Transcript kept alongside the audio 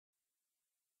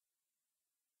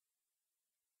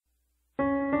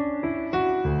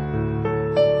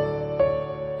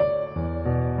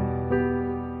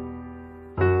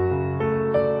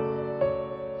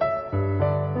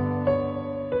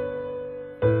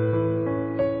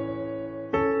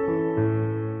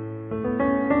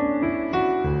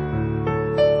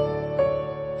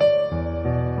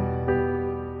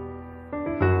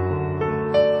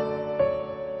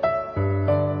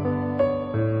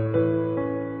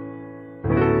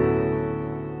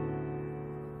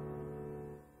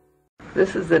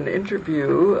This is an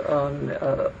interview on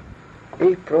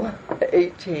April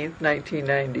 18th,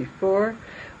 1994,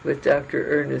 with Dr.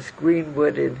 Ernest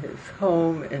Greenwood in his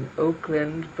home in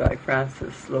Oakland by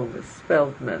Francis Lomas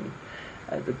Feldman.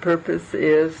 The purpose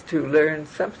is to learn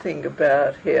something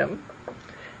about him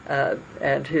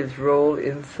and his role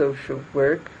in social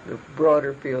work, the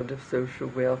broader field of social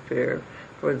welfare,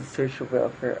 for the Social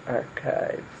Welfare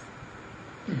Archives.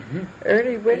 Mm-hmm.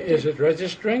 Ernie, is it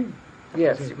registering?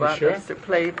 Yes, you want us to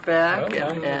play it back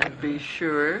and be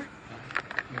sure.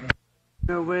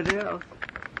 So what else?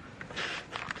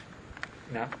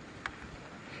 No.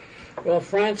 Well,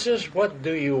 Francis, what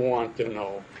do you want to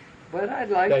know? What I'd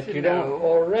like that to you know... don't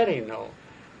already know.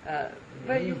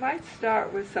 Well, you might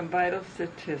start with some vital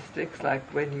statistics, like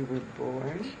when you were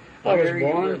born. I was where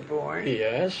born. You were born.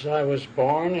 Yes, I was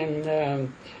born in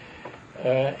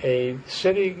a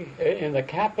city in the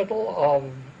capital of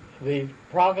the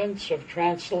province of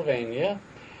Transylvania,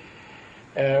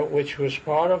 which was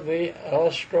part of the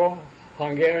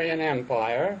Austro-Hungarian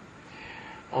Empire,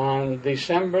 on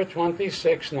December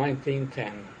 26,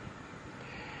 1910.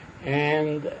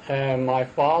 And my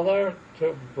father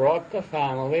brought the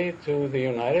family to the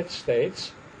United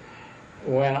States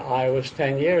when I was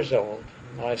 10 years old.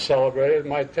 I celebrated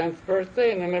my 10th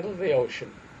birthday in the middle of the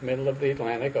ocean, middle of the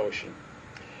Atlantic Ocean.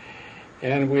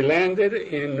 And we landed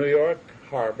in New York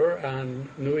Harbor on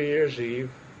New Year's Eve,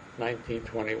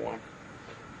 1921.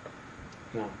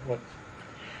 Now, what?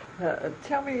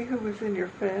 Tell me who was in your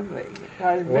family.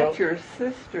 I met your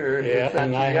sister in and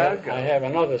Santiago. I have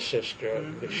another sister.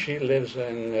 Mm-hmm. She lives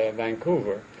in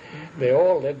Vancouver. Mm-hmm. They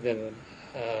all lived in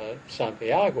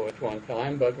Santiago at one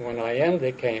time, but when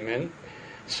Allende came in,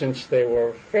 since they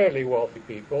were fairly wealthy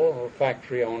people or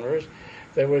factory owners,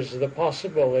 there was the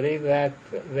possibility that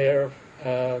their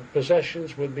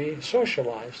possessions would be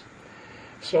socialized.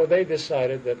 So they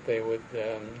decided that they would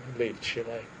leave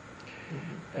Chile.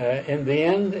 Mm-hmm. In the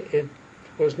end, it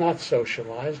was not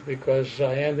socialized because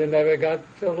Allende never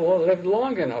lived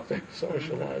long enough to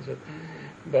socialize it.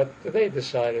 Mm-hmm. But they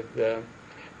decided,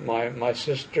 my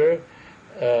sister,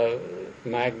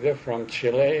 Magda from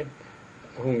Chile,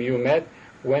 whom you met,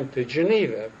 went to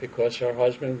Geneva because her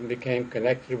husband became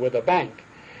connected with a bank.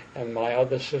 And my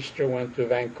other sister went to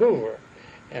Vancouver,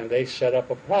 and they set up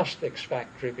a plastics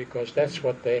factory because that's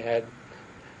what they had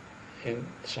in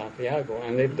Santiago,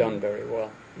 and they've done very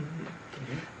well.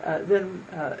 Mm-hmm. Then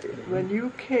when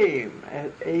you came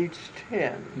at age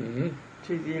 10 mm-hmm.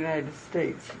 to the United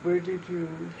States, where did you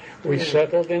stay? We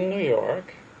settled in New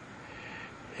York,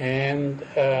 and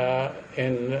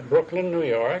in Brooklyn, New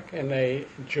York, in a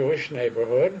Jewish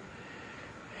neighborhood,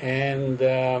 and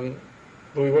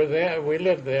we were there. We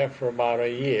lived there for about a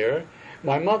year.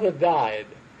 My mother died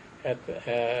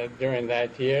during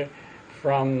that year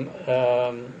from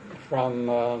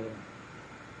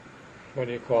what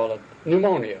do you call it?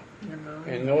 Pneumonia.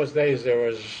 In those days, there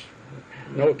was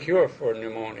no cure for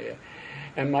pneumonia,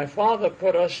 and my father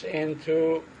put us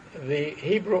into the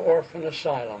Hebrew Orphan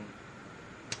Asylum.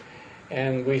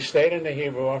 And we stayed in the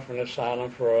Hebrew Orphan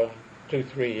Asylum for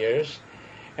 2-3 years.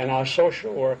 And our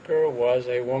social worker was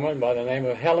a woman by the name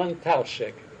of Helen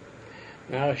Tausig.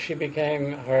 Now,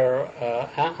 her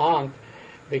aunt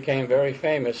became very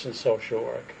famous in social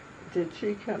work. Did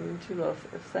she come to Los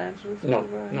Angeles?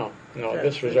 No.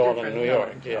 This was all in New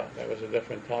York. Yeah, that was a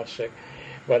different Tausig.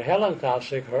 But Helen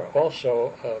Tausig,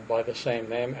 also by the same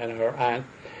name, and her aunt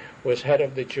was head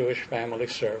of the Jewish Family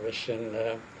Service in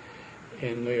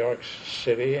New York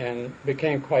City, and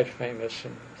became quite famous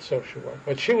in social work.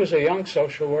 But she was a young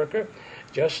social worker,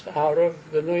 just out of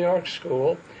the New York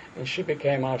school, and she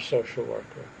became our social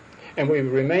worker. And we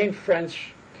remained friends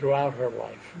throughout her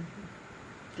life. Mm-hmm.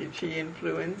 Did she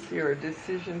influence your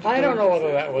decision? I don't know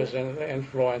whether that was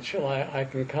influential. I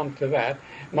can come to that.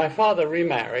 My father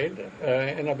remarried.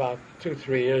 In about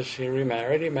 2-3 years, he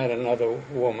remarried. He met another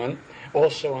woman,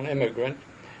 also an immigrant,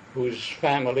 whose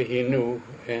family he knew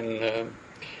in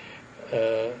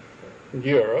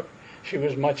Europe. She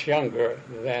was much younger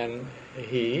than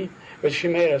he, but she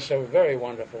made us a very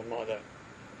wonderful mother.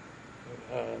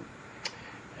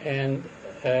 And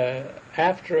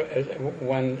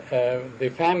when the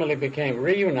family became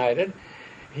reunited,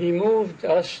 he moved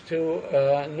us to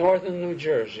northern New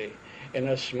Jersey in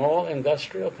a small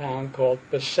industrial town called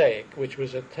Passaic, which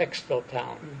was a textile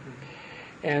town. Mm-hmm.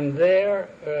 And there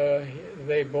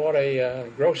they bought a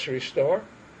grocery store,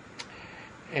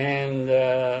 and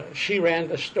she ran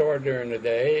the store during the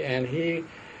day, and he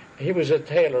was a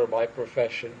tailor by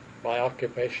profession, by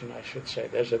occupation, I should say.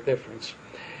 There's a difference.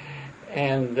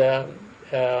 And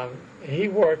he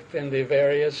worked in the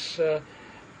various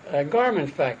garment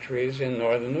factories in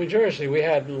northern New Jersey. We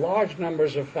had large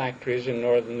numbers of factories in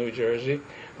northern New Jersey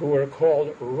who were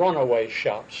called runaway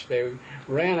shops. They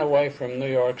ran away from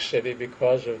New York City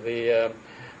because of the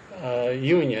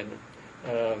union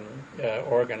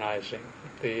organizing,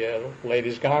 the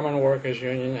Ladies Garment Workers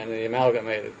Union and the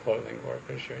Amalgamated Clothing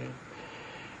Workers Union.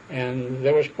 And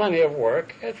there was plenty of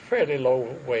work at fairly low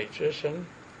wages, and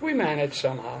we managed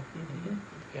somehow. Mm-hmm.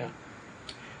 Yeah.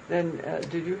 Then,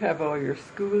 did you have all your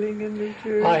schooling in New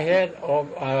Jersey? I had.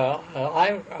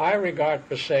 I regard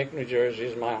Passaic, New Jersey,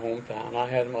 as my hometown. I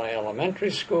had my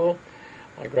elementary school.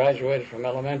 I graduated from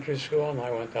elementary school, and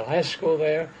I went to high school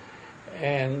there,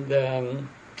 and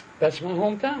that's my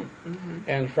hometown. Mm-hmm.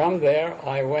 And from there,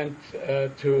 I went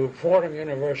to Fordham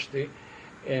University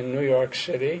in New York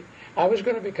City. I was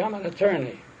going to become an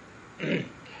attorney.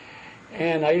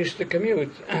 And I used to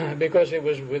commute because it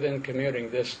was within commuting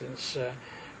distance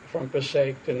from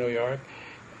Passaic to New York.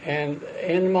 And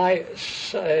in my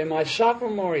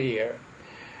sophomore year,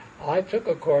 I took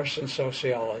a course in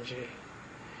sociology.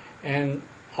 And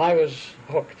I was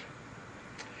hooked.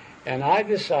 And I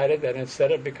decided that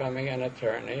instead of becoming an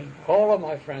attorney, all of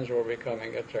my friends were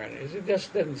becoming attorneys. It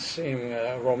just didn't seem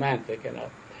romantic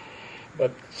enough.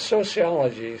 But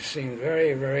sociology seemed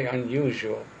very, very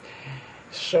unusual.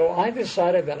 So I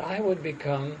decided that I would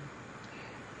become,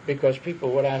 because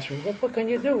people would ask me, what can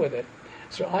you do with it?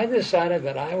 So I decided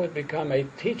that I would become a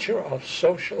teacher of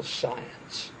social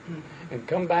science and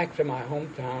come back to my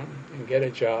hometown and get a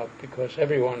job because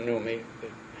everyone knew me. The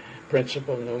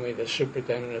principal knew me, the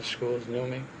superintendent of schools knew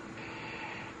me.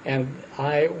 And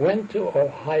I went to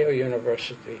Ohio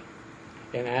University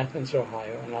in Athens,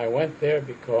 Ohio, and I went there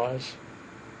because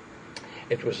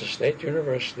it was a state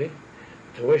university.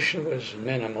 Tuition was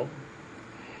minimal,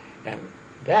 and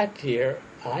that year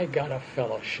I got a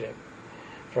fellowship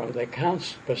from the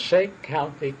Passaic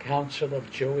County Council of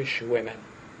Jewish Women,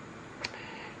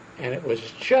 and it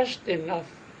was just enough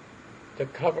to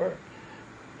cover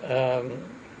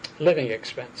living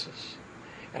expenses.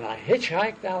 And I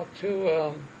hitchhiked out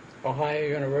to Ohio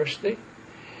University,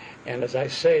 and as I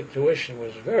say, tuition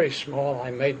was very small. I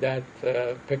made that,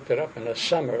 picked it up in the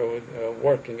summer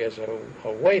working as a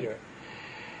waiter.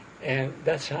 And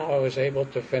that's how I was able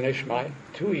to finish my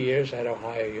 2 years at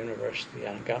Ohio University.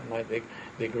 And I got my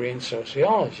degree in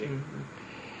sociology. Mm-hmm.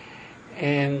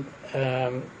 And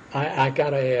I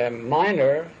got a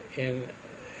minor in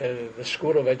the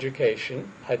School of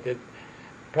Education. I did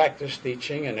practice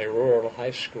teaching in a rural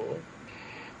high school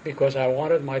because I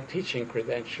wanted my teaching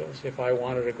credentials if I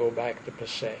wanted to go back to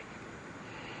Passaic.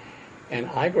 And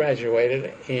I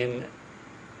graduated in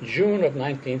June of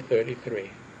 1933.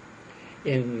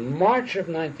 In March of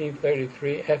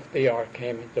 1933, FDR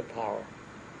came into power.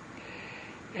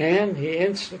 And he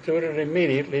instituted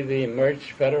immediately the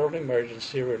Federal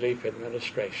Emergency Relief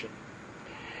Administration.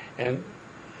 And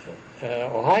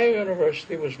Ohio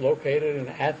University was located in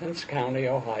Athens County,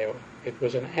 Ohio. It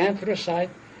was an anthracite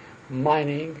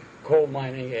coal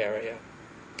mining area.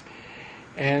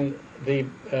 And the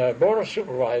Board of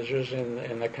Supervisors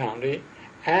in the county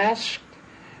asked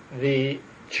the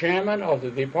chairman of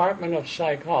the Department of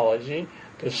Psychology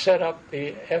to set up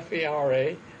the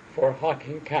FERA for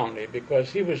Hocking County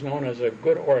because he was known as a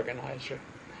good organizer.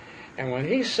 And when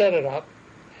he set it up,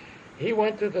 he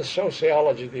went to the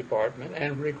sociology department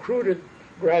and recruited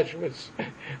graduates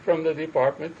from the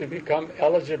department to become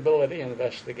eligibility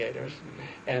investigators.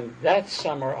 And that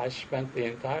summer, I spent the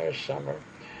entire summer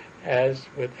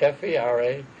with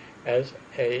FERA as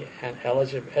a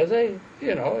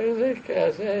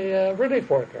relief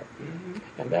worker. Mm-hmm.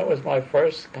 And that was my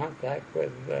first contact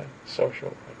with social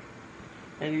work.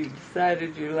 And you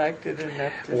decided you liked it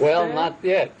enough to Well, stay? not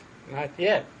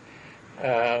yet.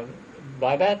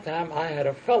 By that time, I had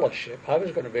a fellowship. I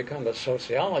was going to become a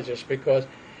sociologist because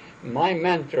my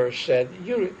mentor said,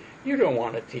 you don't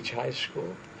want to teach high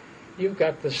school. You've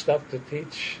got the stuff to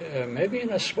teach maybe in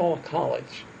a small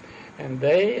college. And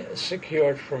they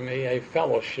secured for me a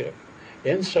fellowship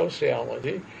in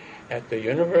sociology at the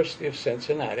University of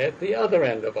Cincinnati, at the other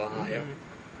end of Ohio.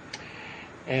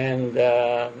 Mm-hmm. And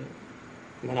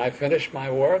when I finished my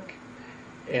work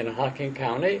in Hocking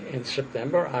County in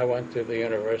September, I went to the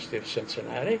University of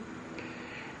Cincinnati,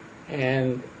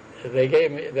 and they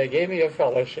gave me a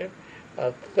fellowship,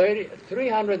 a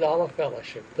 $300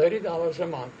 fellowship, $30 a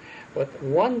month. But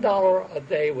 $1 a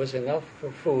day was enough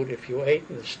for food if you ate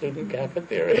in the student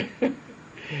cafeteria. You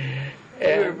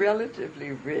were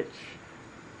relatively rich.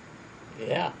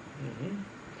 Yeah. Mm-hmm.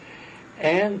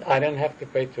 And I didn't have to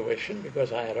pay tuition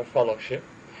because I had a fellowship.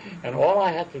 Mm-hmm. And all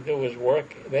I had to do was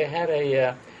work. They had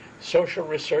a social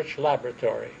research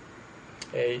laboratory.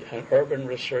 an urban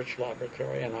research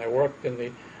laboratory, and I worked in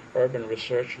the urban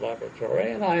research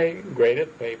laboratory, and I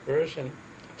graded papers and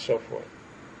so forth.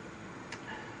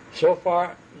 So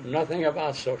far, nothing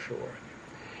about social work.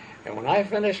 And when I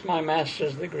finished my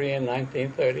master's degree in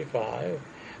 1935,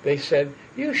 they said,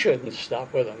 you shouldn't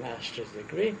stop with a master's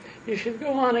degree. You should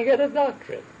go on and get a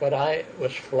doctorate. But I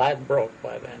was flat broke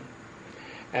by then.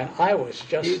 And I was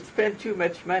just... You'd spent too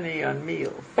much money on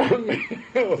meals.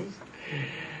 meals.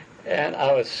 And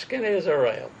I was skinny as a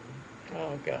rail.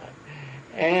 Oh, God.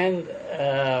 And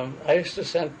I used to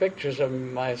send pictures of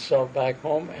myself back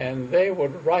home, and they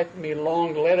would write me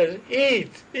long letters,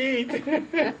 eat, eat.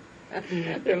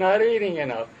 You're not eating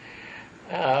enough.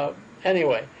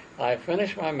 Anyway, I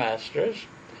finished my master's,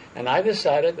 and I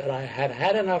decided that I had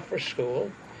had enough for school.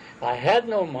 I had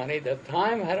no money. The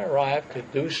time had arrived to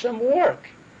do some work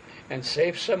and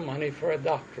save some money for a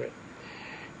doctorate.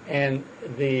 And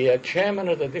the chairman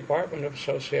of the Department of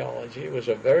Sociology was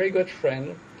a very good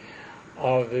friend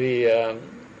of the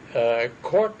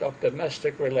Court of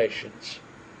Domestic Relations.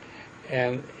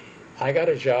 And I got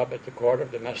a job at the Court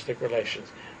of Domestic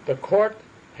Relations. The court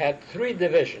had 3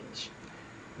 divisions: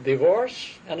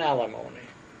 divorce and alimony,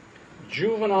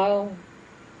 juvenile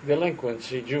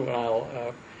delinquency,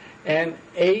 and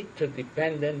aid to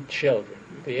dependent children.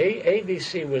 The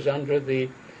ADC was under the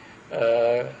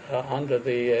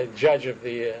judge of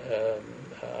the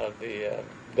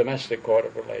Domestic Court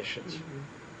of Relations. Mm-hmm.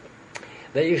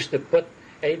 They used to put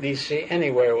ADC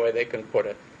anywhere where they can put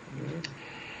it. Mm-hmm.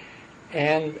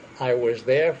 And I was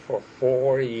there for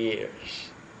 4 years,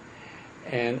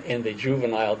 and in the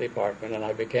juvenile department, and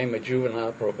I became a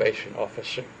juvenile probation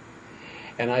officer.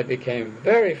 And I became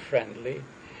very friendly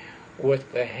with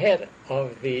the head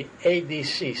of the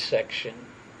ADC section.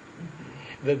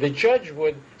 Mm-hmm. The judge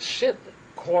would sit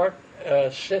court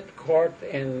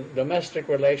in domestic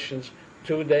relations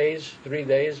 2 days, 3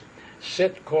 days,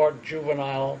 sit court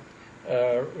juvenile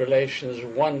relations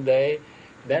 1 day,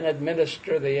 then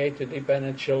administer the Aid to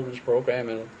Dependent Children's program,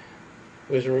 and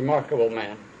was a remarkable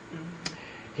man. Mm-hmm.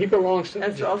 He belongs to...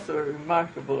 That's also a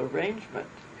remarkable arrangement.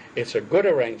 It's a good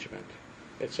arrangement.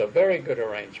 It's a very good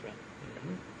arrangement.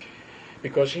 Mm-hmm.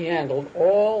 Because he handled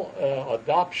all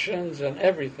adoptions and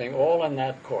everything, all in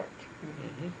that court.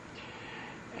 Mm-hmm.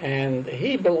 And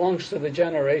he belongs to the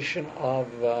generation of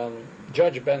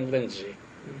Judge Ben Lindsay.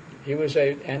 Mm-hmm. He was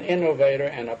an innovator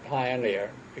and a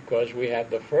pioneer, because we had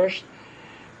the first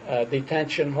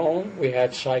detention home. We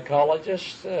had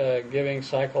psychologists giving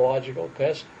psychological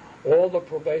tests. All the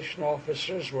probation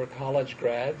officers were college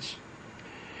grads.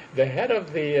 The head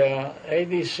of the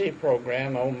ADC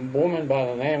program, a woman by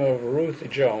the name of Ruth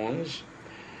Jones,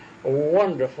 a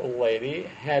wonderful lady,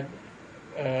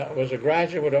 was a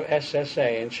graduate of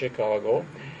SSA in Chicago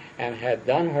and had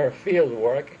done her field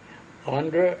work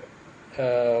under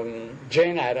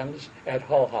Jane Addams at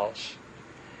Hull House.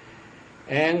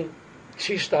 And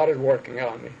she started working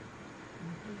on me.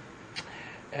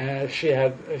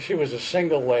 She was a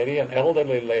single lady, an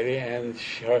elderly lady, and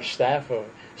her staff of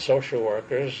social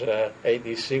workers,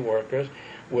 ADC workers,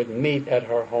 would meet at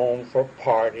her home for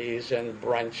parties and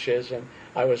brunches, and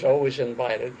I was always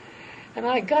invited. And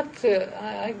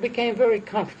I became very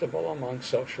comfortable among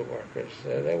social workers.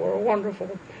 They were a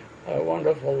wonderful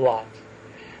lot.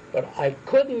 But I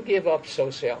couldn't give up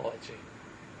sociology.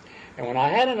 And when I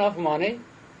had enough money,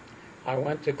 I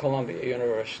went to Columbia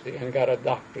University and got a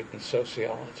doctorate in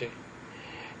sociology.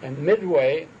 And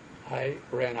midway, I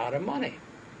ran out of money.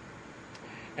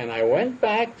 And I went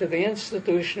back to the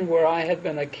institution where I had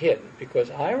been a kid,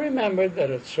 because I remembered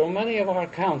that so many of our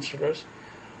counselors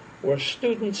were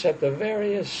students at the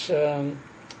various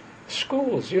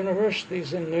schools,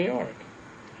 universities in New York.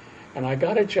 And I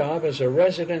got a job as a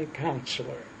resident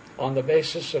counselor on the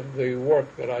basis of the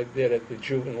work that I did at the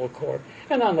juvenile court,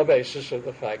 and on the basis of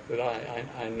the fact that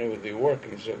I knew the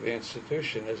workings of the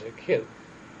institution as a kid.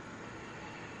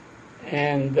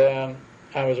 And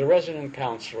I was a resident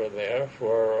counselor there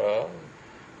for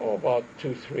about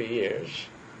 2-3 years.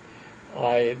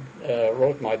 I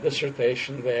wrote my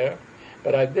dissertation there,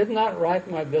 but I did not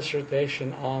write my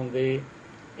dissertation on the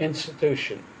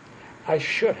institution. I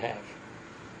should have.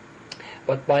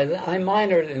 But I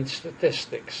minored in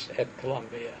statistics at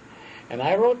Columbia, and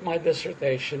I wrote my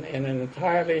dissertation in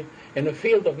the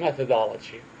field of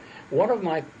methodology. One of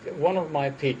my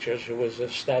teachers, who was a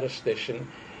statistician,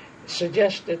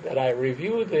 suggested that I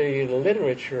review the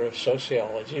literature of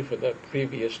sociology for the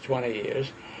previous 20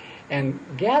 years and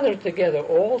gather together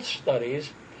all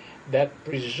studies that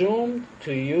presumed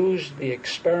to use the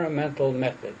experimental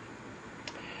method.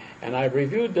 And I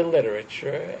reviewed the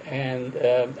literature, and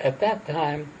at that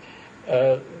time,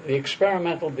 the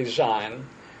experimental design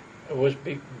was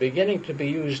beginning to be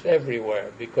used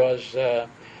everywhere because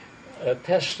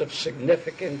tests of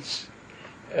significance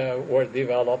were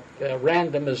developed,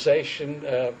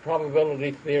 randomization,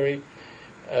 probability theory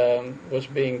was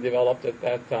being developed at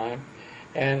that time,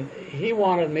 and he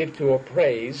wanted me to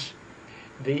appraise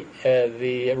the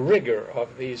rigor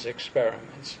of these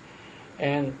experiments.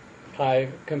 And I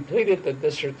completed the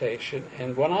dissertation,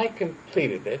 and when I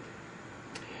completed it,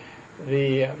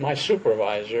 my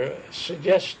supervisor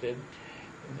suggested,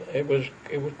 it was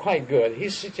quite good, he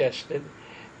suggested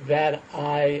that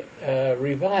I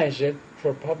revise it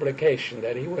for publication,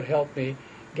 that he would help me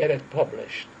get it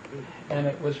published. And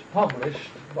it was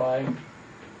published by,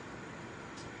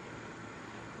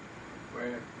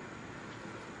 where,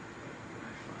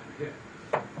 I find it,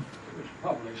 it was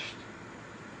published,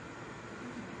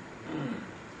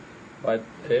 but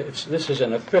this is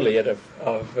an affiliate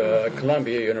of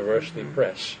Columbia University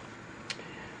Press.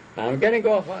 Now, I'm getting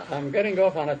off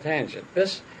on a tangent.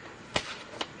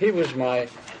 He was my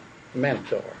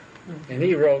mentor, and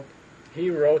he wrote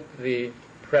the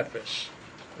preface.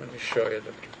 Let me show you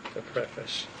the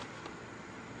preface.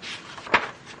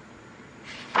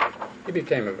 He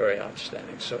became a very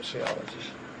outstanding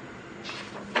sociologist.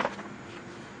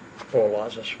 Paul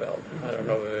Wassersfeld. I don't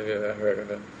know if you've ever heard of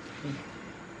him.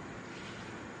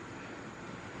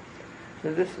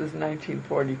 So this was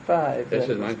 1945. This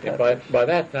is 1945. By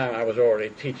that time, I was already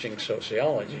teaching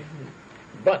sociology.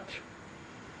 Mm-hmm. But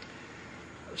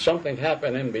something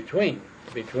happened in between.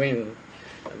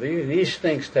 These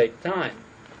things take time.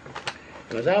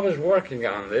 And as I was working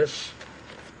on this,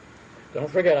 don't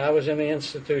forget, I was in the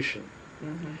institution.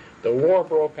 Mm-hmm. The war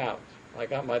broke out. I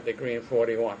got my degree in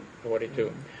 41, 42.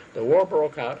 Mm-hmm. The war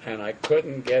broke out, and I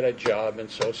couldn't get a job in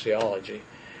sociology.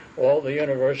 All the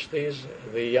universities,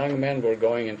 the young men were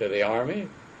going into the Army,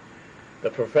 the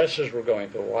professors were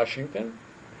going to Washington,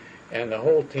 and the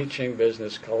whole teaching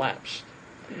business collapsed.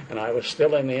 And I was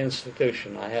still in the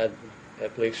institution. I had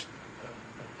at least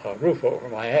a roof over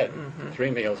my head,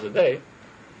 3 meals a day.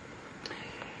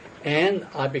 And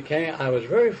I was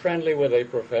very friendly with a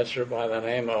professor by the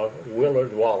name of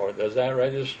Willard Waller. Does that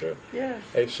register? Yes.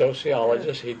 A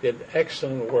sociologist. Yes. He did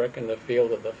excellent work in the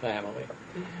field of the family.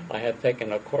 I had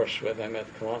taken a course with him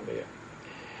at Columbia.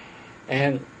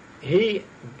 And he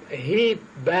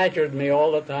badgered me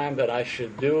all the time that I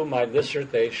should do my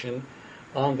dissertation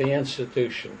on the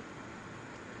institution.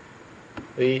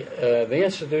 The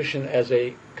institution as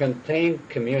a contained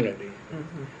community.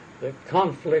 Mm-hmm. The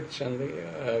conflicts and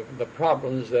the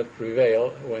problems that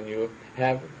prevail when you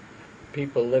have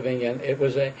people living in. It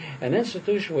was an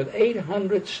institution with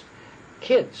 800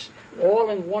 kids, all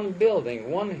in one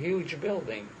building, one huge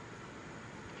building,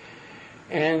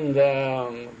 and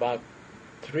about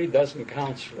 36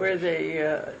 counselors. Were they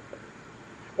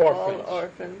orphans? All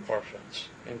orphans? Orphans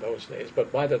in those days.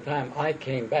 But by the time I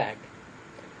came back,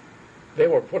 they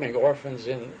were putting orphans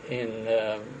in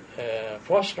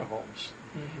foster homes.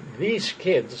 Mm-hmm. These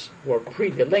kids were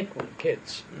pre-delinquent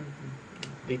kids,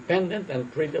 dependent and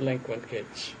pre-delinquent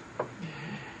kids.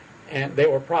 And they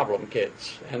were problem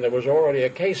kids. And there was already a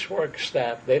casework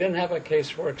staff. They didn't have a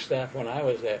casework staff when I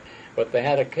was there, but they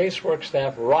had a casework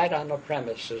staff right on the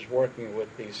premises working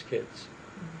with these kids.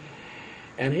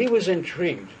 And he was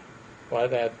intrigued by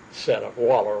that setup,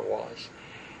 Waller was.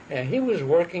 And he was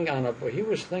working on he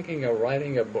was thinking of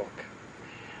writing a book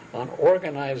on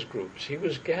organized groups. He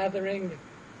was gathering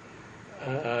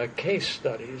case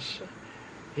studies.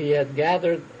 He had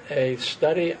gathered a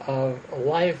study of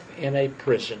life in a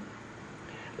prison,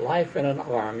 life in an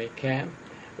army camp,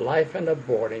 life in a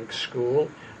boarding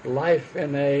school, life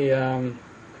in a...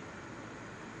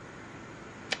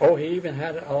 he even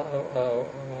had...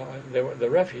 the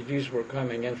refugees were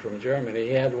coming in from Germany.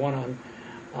 He had one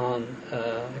on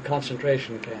a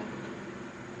concentration camp.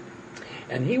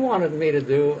 And he wanted me to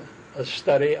do a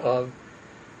study of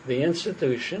the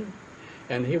institution,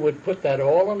 and he would put that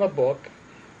all in a book.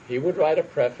 He would write a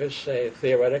preface, a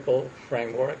theoretical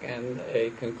framework, and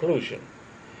a conclusion.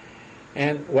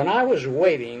 And when I was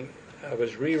waiting, I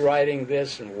was rewriting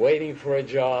this and waiting for a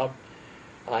job,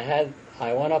 I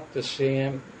went up to see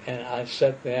him, and I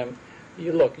said to him,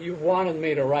 you wanted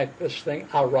me to write this thing,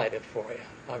 I'll write it for you.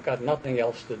 I've got nothing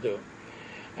else to do.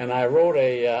 And I wrote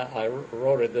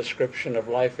a description of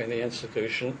life in the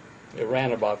institution. It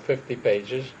ran about 50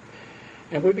 pages.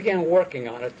 And we began working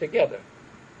on it together.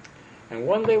 And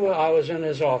one day I was in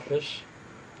his office,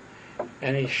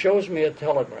 and he shows me a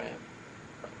telegram.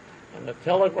 And the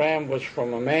telegram was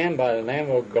from a man by the name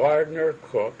of Gardner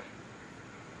Cook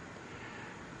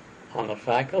on the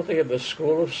faculty of the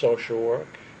School of Social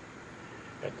Work,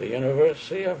 at the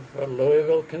University of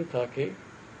Louisville, Kentucky,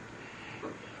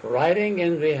 writing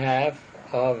in behalf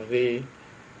of the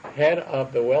head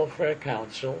of the Welfare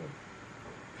Council,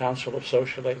 Council of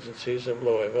Social Agencies of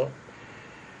Louisville.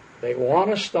 They want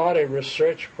to start a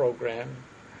research program.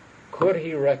 Could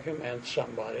he recommend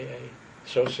somebody, a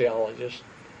sociologist,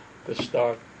 to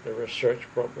start the research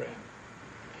program?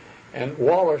 And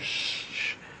Wallace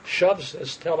shoves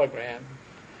this telegram,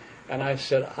 and I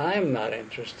said, I'm not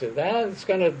interested. That's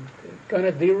going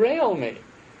to derail me.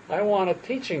 I want a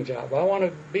teaching job. I want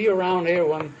to be around here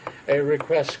when a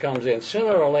request comes in.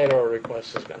 Sooner or later, a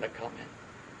request is going to come in.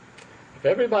 If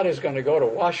everybody's going to go to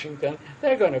Washington,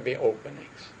 there are going to be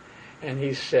openings. And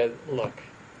he said, look,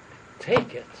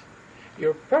 take it.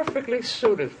 You're perfectly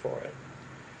suited for it.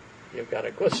 You've got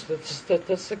a good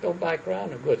statistical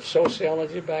background, a good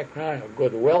sociology background, a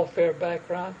good welfare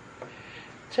background.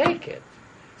 Take it.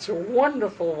 It's a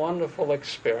wonderful, wonderful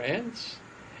experience.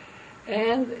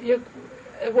 And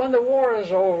when the war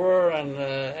is over and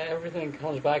everything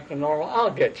comes back to normal,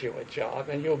 I'll get you a job,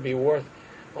 and you'll be worth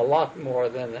a lot more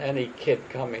than any kid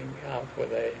coming out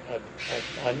with a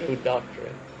new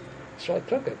doctorate. So I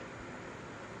took it.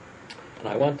 And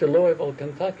I went to Louisville,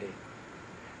 Kentucky.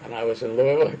 And I was in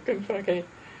Louisville, Kentucky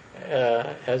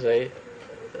as a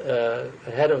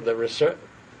head of the research,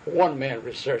 one-man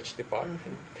research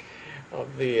department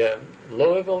of the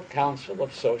Louisville Council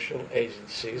of Social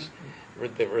Agencies,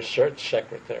 with the research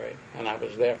secretary. And I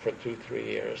was there for 2-3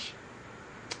 years.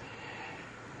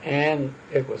 And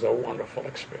it was a wonderful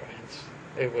experience.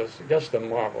 It was just a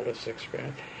marvelous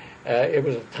experience. It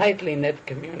was a tightly knit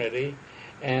community,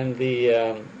 and the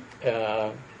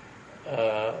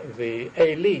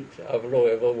elite of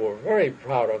Louisville were very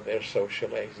proud of their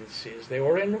social agencies. They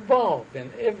were involved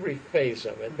in every phase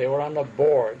of it. They were on the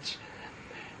boards.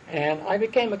 And I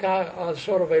became a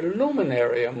sort of a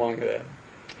luminary among them.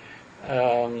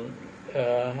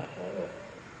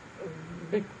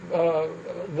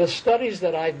 The studies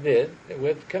that I did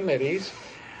with committees,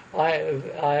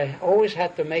 I always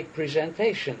had to make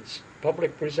presentations,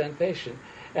 public presentation.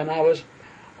 And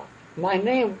my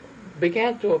name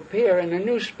began to appear in the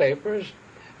newspapers.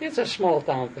 It's a small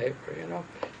town paper, you know.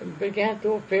 It began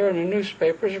to appear in the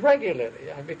newspapers regularly.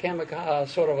 I became a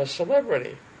sort of a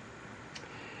celebrity.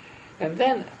 And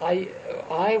then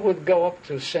I would go up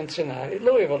to Cincinnati.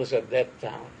 Louisville is a dead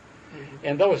town. Mm-hmm.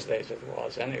 In those days it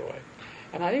was, anyway.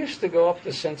 And I used to go up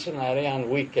to Cincinnati on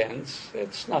weekends.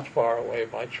 It's not far away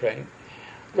by train.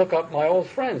 Look up my old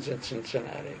friends in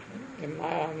Cincinnati,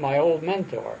 my old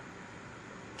mentor.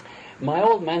 My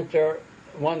old mentor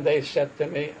one day said to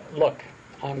me, look,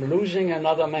 I'm losing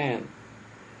another man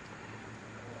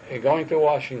going to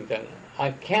Washington.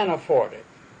 I can't afford it.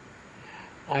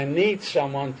 I need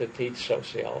someone to teach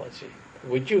sociology.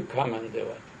 Would you come and do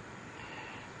it?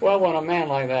 Well, when a man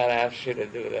like that asks you to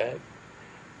do that,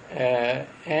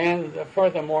 and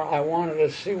furthermore, I wanted to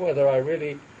see whether I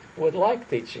really would like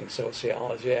teaching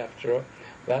sociology after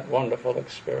that wonderful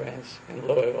experience in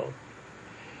Louisville.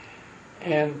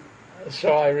 And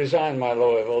so I resigned my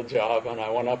Louisville job, and I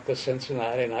went up to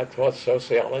Cincinnati, and I taught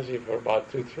sociology for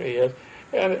about 2-3 years,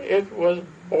 and it was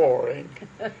boring.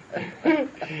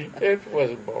 It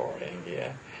was boring,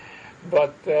 yeah.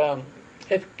 But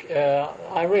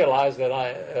I realized that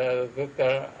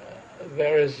that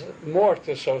there is more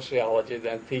to sociology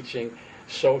than teaching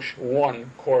Soc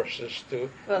 1 courses to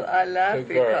Well, I laugh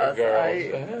because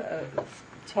girls. I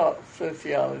taught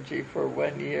sociology for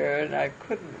 1 year, and I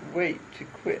couldn't wait to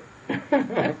quit.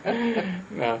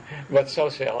 No, but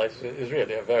sociology is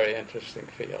really a very interesting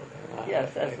field.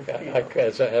 Yes,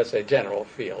 as a general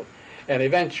field. And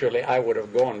eventually I would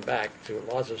have gone back to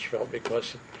Lazarsfeld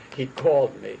because he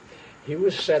called me. He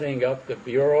was setting up the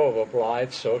Bureau of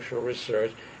Applied Social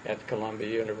Research at Columbia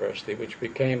University, which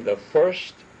became the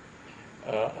first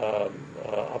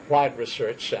applied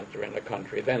research center in the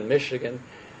country. Then Michigan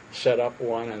set up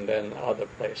one, and then other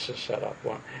places set up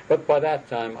one. But by that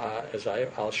time, as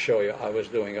I'll show you, I was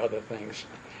doing other things.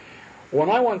 When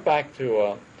I went back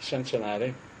to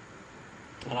Cincinnati,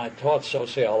 and I taught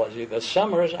sociology, the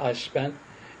summers I spent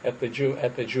at the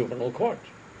juvenile court.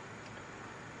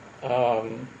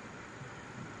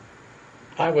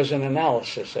 I was in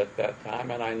analysis at that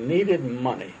time, and I needed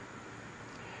money.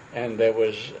 And there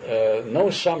was no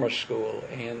summer school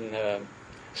in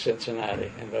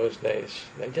Cincinnati in those days.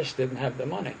 They just didn't have the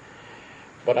money.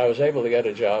 But I was able to get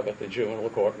a job at the juvenile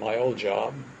court, my old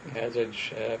job, as a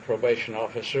probation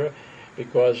officer,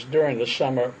 because during the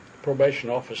summer, probation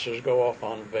officers go off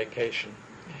on vacation.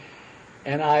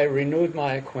 And I renewed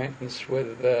my acquaintance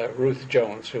with Ruth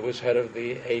Jones, who was head of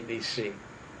the ADC.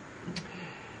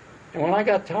 And when I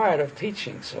got tired of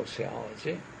teaching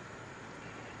sociology,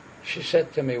 she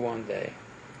said to me one day,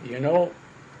 you know,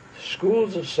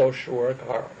 schools of social work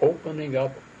are opening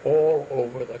up all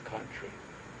over the country,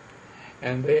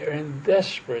 and they're in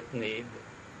desperate need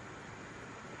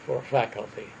for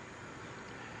faculty.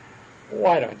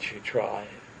 Why don't you try?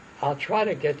 I'll try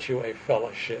to get you a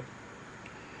fellowship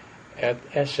at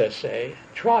SSA.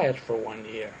 Try it for 1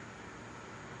 year.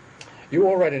 You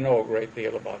already know a great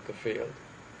deal about the field.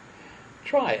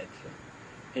 Try it.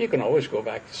 You can always go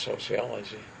back to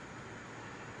sociology.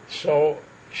 So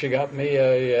she got me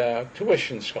a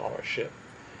tuition scholarship,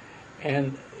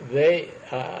 and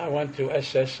I went to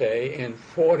SSA in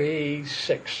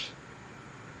 '46.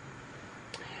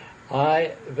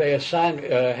 They assigned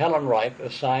Helen Wright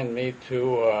assigned me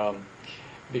to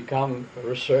become a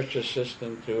research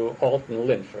assistant to Alton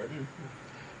Linford,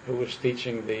 who was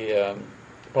teaching the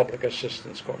public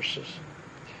assistance courses.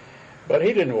 But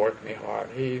he didn't work me hard.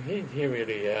 He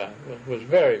really was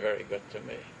very, very good to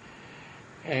me.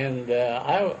 And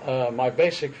my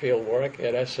basic field work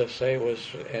at SSA was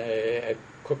at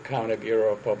Cook County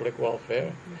Bureau of Public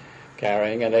Welfare,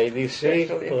 carrying an ADC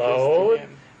load,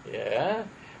 yeah,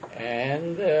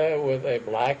 and with a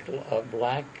black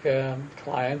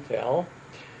clientele.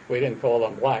 We didn't call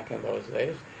them black in those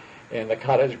days, in the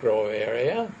Cottage Grove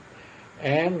area.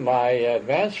 And my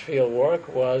advanced field work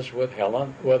was with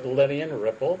Lillian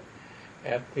Ripple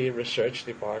at the research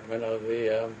department of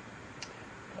the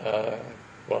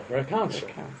Welfare Council.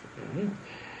 Mm-hmm.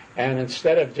 And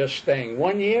instead of just staying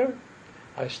 1 year,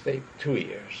 I stayed 2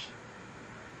 years.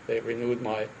 They renewed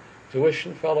my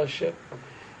tuition fellowship,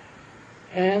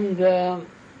 and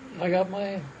I got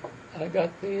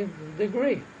the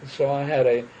degree. So I had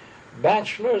a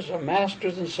bachelor's, a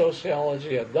master's in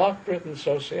sociology, a doctorate in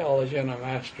sociology, and a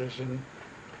master's in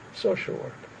social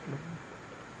work.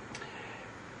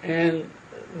 And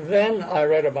then I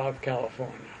read about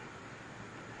California.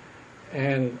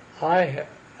 And I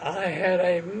had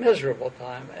a miserable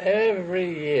time every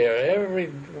year,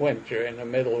 every winter in the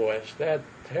Middle West, that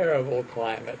terrible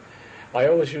climate. I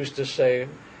always used to say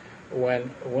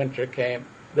when winter came,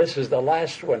 this is the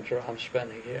last winter I'm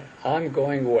spending here. I'm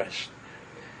going west.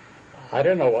 I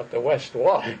didn't know what the West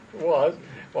was,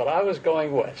 but I was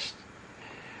going west.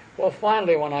 Well,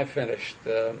 finally, when I finished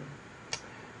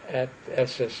at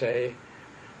SSA,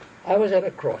 I was at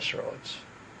a crossroads.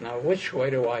 Now, which way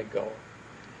do I go?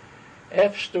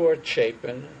 F. Stuart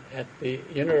Chapin at the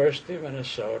University of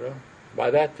Minnesota,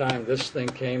 by that time this thing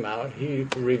came out, he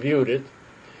reviewed it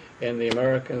in the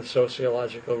American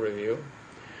Sociological Review,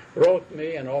 wrote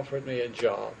me and offered me a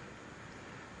job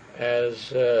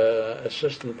as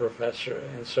assistant professor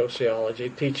in sociology,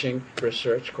 teaching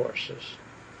research courses.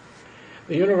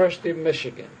 The University of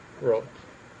Michigan wrote,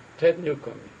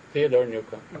 Theodore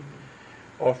Newcomb,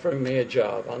 offering me a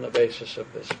job on the basis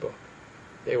of this book.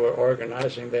 They were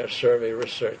organizing their survey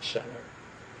research center.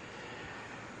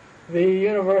 The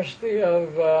University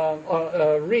of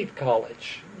Reed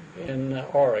College in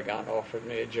Oregon offered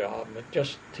me a job,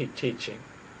 just teaching.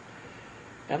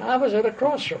 And I was at a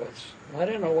crossroads. I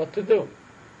didn't know what to do.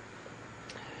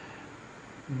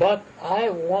 But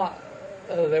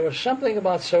there was something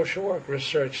about social work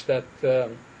research that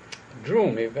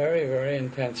drew me very, very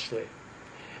intensely.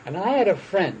 And I had a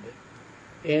friend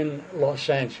in Los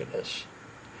Angeles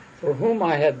for whom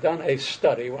I had done a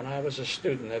study when I was a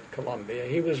student at Columbia.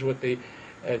 He was with the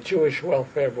Jewish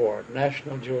Welfare Board,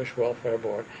 National Jewish Welfare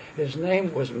Board. His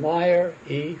name was Meyer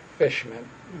E. Fishman.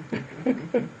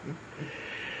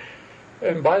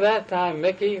 And by that time,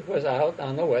 Mickey was out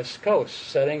on the West Coast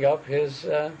setting up his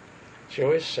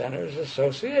Jewish Centers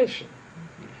Association.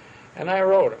 And I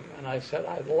wrote him, and I said,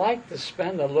 I'd like to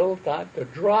spend a little time to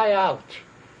dry out.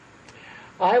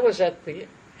 I was at the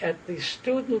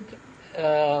student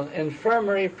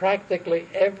infirmary practically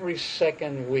every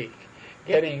second week,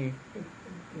 getting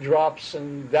drops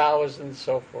and dows and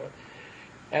so forth.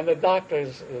 And the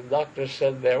doctor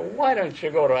said there, why don't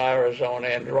you go to Arizona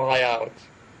and dry out?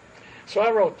 So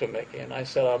I wrote to Mickey, and I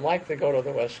said, I'd like to go to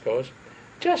the West Coast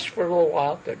just for a little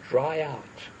while to dry out.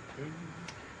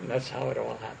 And that's how it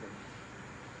all happened.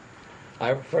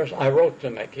 I wrote to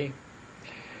Mickey.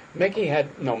 Mickey had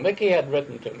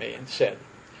written to me and said,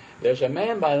 there's a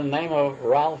man by the name of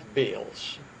Ralph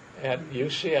Beals at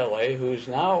UCLA who's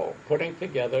now putting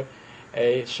together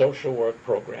a social work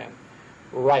program.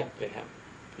 Write to him.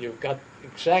 You've got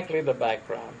exactly the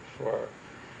background for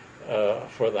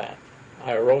that.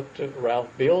 I wrote to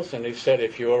Ralph Beals, and he said,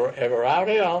 if you're ever out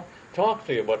here, I'll talk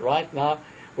to you. But right now,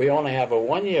 we only have a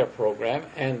 1-year program,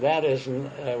 and that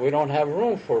isn't, we don't have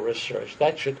room for research.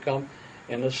 That should come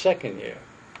in the second year.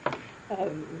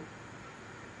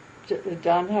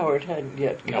 Don Howard hadn't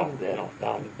yet come then. No,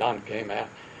 Don came out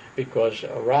because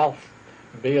Ralph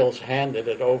Beals handed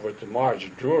it over to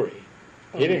Marge Drury.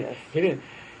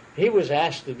 He was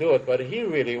asked to do it, but he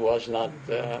really was not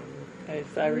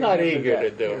not eager to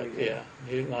do it. Yeah,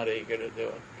 he's not eager to do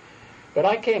it. But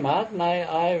I came out and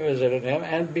I visited him,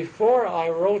 and before I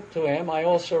wrote to him, I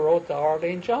also wrote to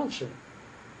Arlene Johnson.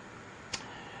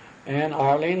 And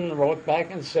Arlene wrote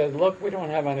back and said, look, we don't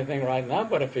have anything right now,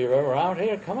 but if you're ever out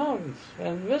here, come out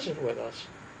and visit with us.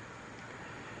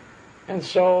 And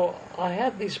so I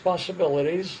had these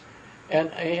possibilities,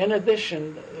 and in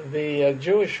addition, the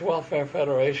Jewish Welfare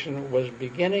Federation was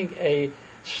beginning a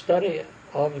study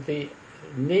of the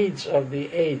needs of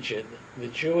the aged, the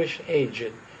Jewish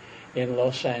aged, in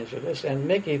Los Angeles, and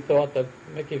Mickey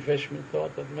Fishman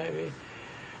thought that maybe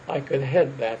I could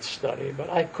head that study, but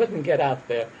I couldn't get out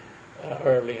there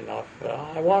early enough.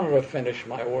 I wanted to finish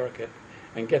my work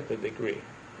and get the degree.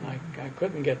 I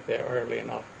couldn't get there early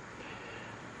enough.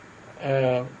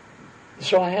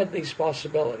 So I had these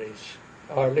possibilities.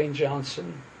 Arlene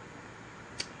Johnson,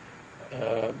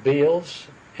 Beals,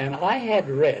 and I had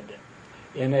read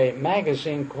in a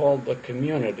magazine called The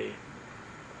Community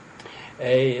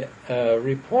a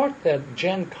report that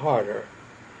Jen Carter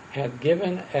had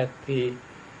given at the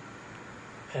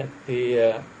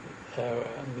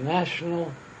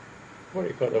national, what do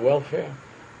you call it, the welfare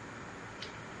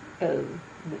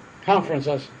conference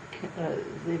on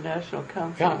the National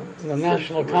Conference. The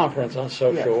National Conference on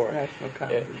Social Work. National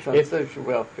Conference on Social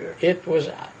Welfare.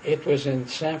 It was in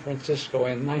San Francisco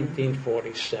in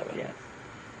 1947. Yes.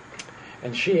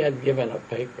 And she had given a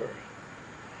paper.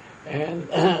 And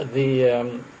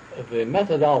the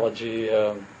methodology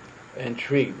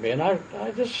intrigued me, and I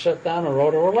just sat down and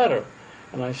wrote her a letter,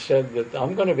 and I said that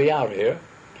I'm going to be out here,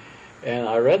 and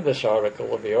I read this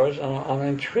article of yours, and I'm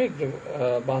intrigued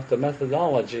about the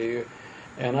methodology,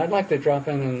 and I'd like to drop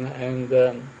in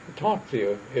and talk to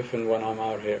you if and when I'm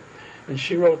out here. And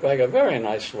she wrote back a very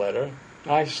nice letter.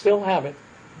 I still have it,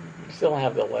 still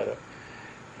have the letter,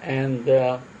 and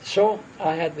so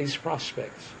I had these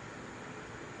prospects.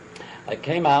 I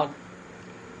came out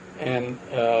and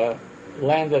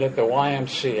landed at the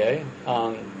YMCA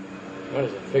on, what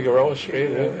is it, Figueroa Street?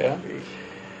 Yeah.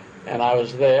 And I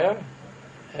was there.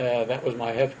 That was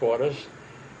my headquarters.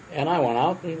 And I went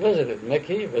out and visited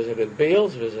Mickey, visited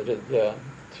Beals, visited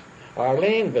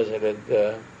Arlene, visited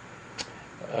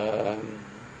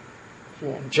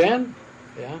Jen.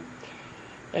 Yeah.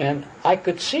 And I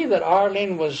could see that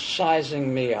Arlene was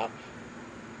sizing me up.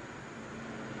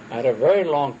 I had a very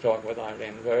long talk with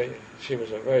Arlene. She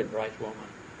was a very bright woman.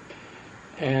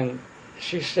 And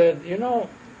she said, you know,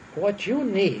 what you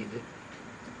need,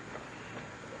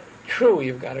 true,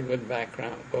 you've got a good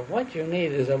background, but what you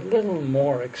need is a little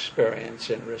more experience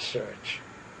in research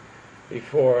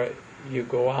before you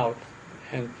go out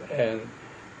and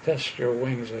test your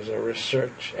wings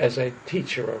as a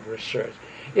teacher of research.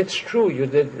 It's true you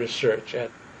did research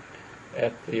at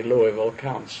the Louisville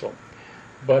Council,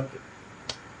 but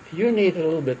you need a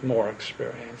little bit more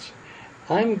experience.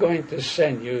 I'm going to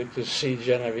send you to see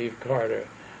Genevieve Carter.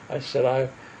 I said,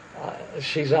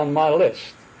 she's on my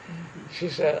list. Mm-hmm. She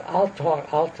said, I'll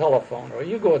telephone her.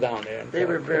 You go down there. And they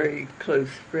were very close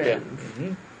friends. Yeah.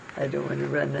 Mm-hmm. I don't want to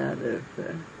run out of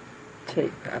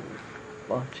tape I'm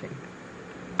watching.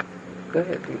 Go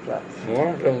ahead, Big Lots. A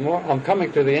little more. I'm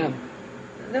coming to the end.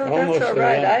 No, Almost that's all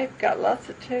right. I've got lots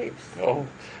of tapes. Oh.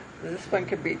 This one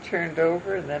can be turned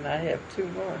over, and then I have two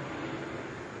more.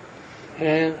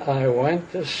 And I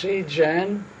went to see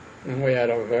Jen, and we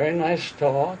had a very nice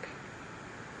talk.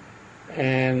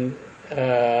 And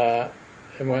as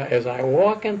I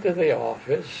walk into the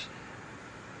office,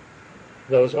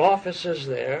 those offices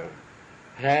there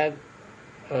had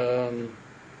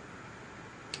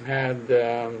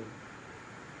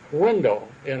window,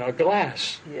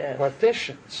 glass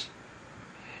partitions.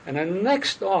 And in the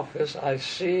next office, I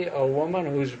see a woman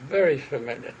who's very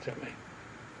familiar to me.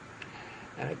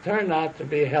 And it turned out to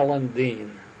be Helen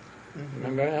Dean. Mm-hmm.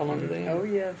 Remember Helen Dean? Oh,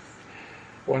 yes.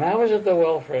 When I was at the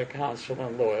Welfare Council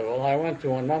in Louisville, I went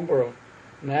to a number of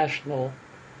national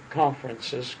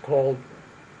conferences called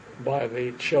by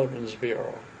the Children's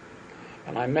Bureau.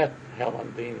 And I met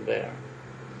Helen Dean there.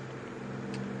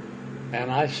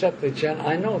 And I said to Jen,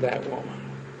 I know that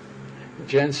woman.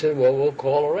 Jen said, well, we'll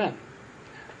call her in.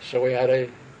 So we had a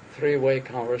three-way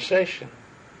conversation.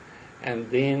 And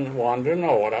Dean wanted to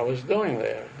know what I was doing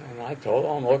there. And I told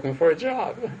him I'm looking for a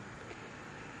job.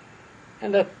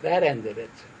 And that ended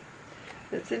it.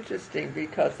 It's interesting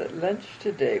because at lunch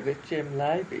today with Jim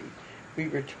Libey, we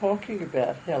were talking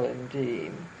about Helen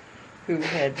Dean, who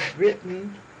had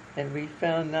written And we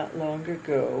found not long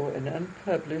ago an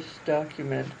unpublished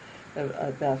document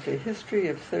about the history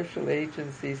of social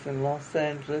agencies in Los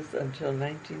Angeles until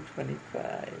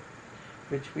 1925,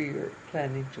 which we are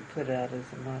planning to put out as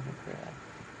a monograph.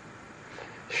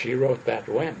 She wrote that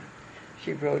when?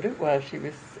 She wrote it while she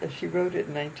wrote it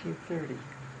in 1930.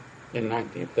 In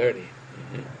 1930.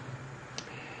 Mm-hmm.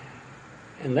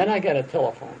 And then I got a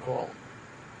telephone call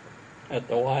at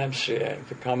the YMCA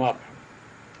to come up.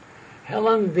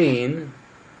 Helen Dean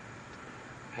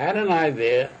had an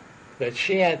idea that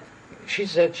she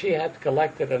said she had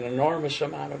collected an enormous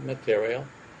amount of material,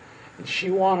 and she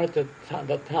wanted the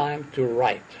time to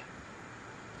write.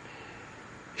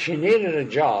 She needed a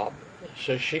job,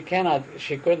 so she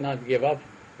could not give up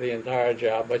the entire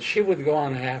job, but she would go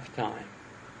on half-time.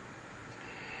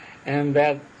 And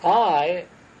that I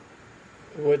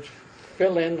would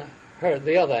fill in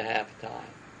the other half-time.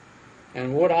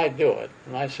 And would I do it?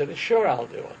 And I said, sure, I'll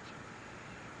do it.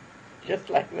 Just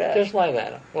like that? Just like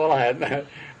that. Well, I had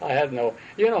no,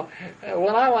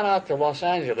 when I went out to Los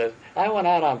Angeles, I went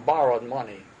out on borrowed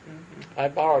money. Mm-hmm. I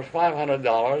borrowed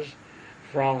 $500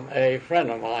 from a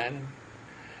friend of mine,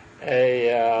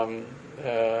 a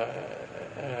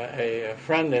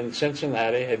friend in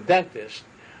Cincinnati, a dentist,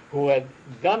 who had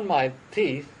done my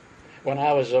teeth when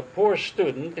I was a poor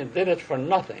student and did it for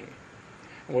nothing.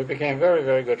 We became very,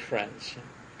 very good friends.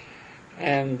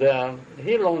 And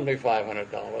he loaned me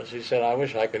 $500. He said, I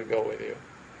wish I could go with you.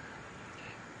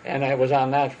 And it was on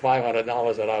that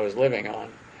 $500 that I was living on.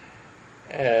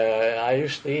 I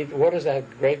used to eat, what is that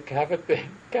great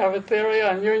cafeteria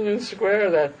on Union Square,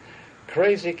 that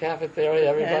crazy cafeteria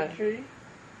everybody? Pantry?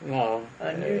 No,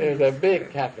 it was a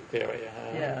big cafeteria.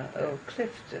 Yeah,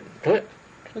 Clifton. Clifton.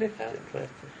 Clifton.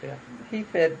 Yeah. He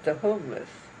fed the homeless.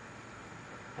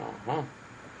 Uh-huh.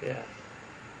 Yeah.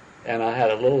 And I had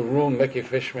a little room. Mickey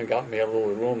Fishman got me a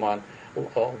little room on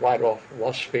right off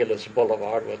Los Feliz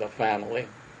Boulevard with a family.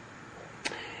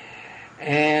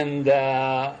 And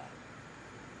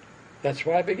that's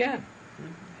where I began.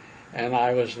 Mm-hmm. And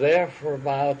I was there for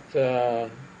about a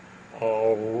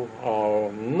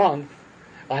month.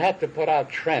 I had to put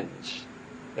out Trends.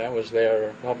 That was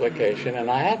their publication. And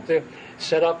I had to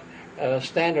set up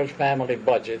standard family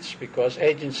budgets because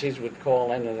agencies would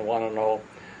call in and want to know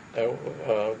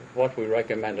what we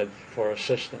recommended for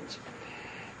assistance.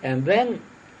 And then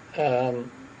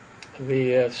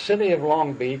the city of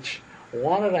Long Beach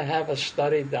wanted to have a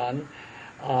study done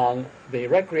on the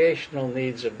recreational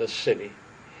needs of the city.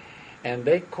 And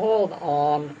they called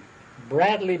on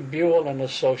Bradley Buell and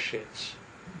Associates,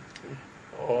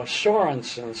 or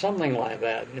Sorensen, something like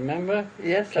that. You remember?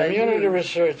 Yes, Community I do.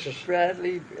 researchers.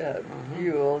 Bradley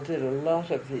Buell did a lot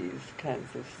of these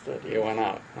kinds of studies. He went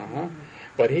out.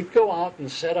 But he'd go out and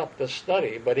set up the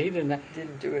study, but he didn't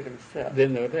do it himself.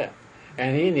 Didn't do that.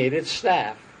 And he needed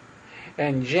staff.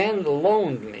 And Jen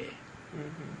loaned me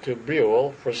to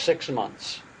Buell for 6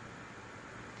 months.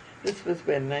 This was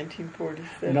when,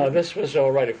 1947? No, this was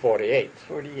already 48.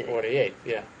 48. 48,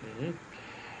 yeah. Mm-hmm.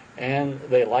 And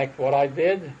they liked what I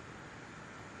did.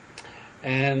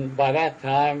 And by that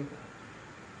time,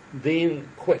 Dean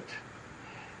quit.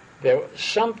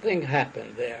 Something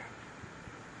happened there.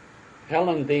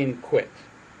 Helen Dean quit.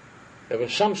 There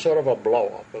was some sort of a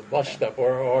blow-up, a bust-up,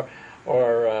 or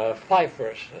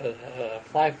Pfeiffer.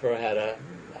 Pfeiffer had a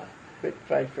Big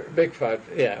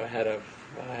Pfeiffer, yeah, had a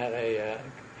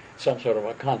some sort of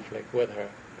a conflict with her.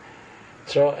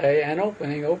 So an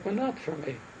opening opened up for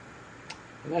me.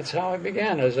 And that's how I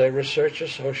began, as a research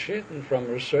associate, and from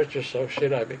research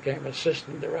associate I became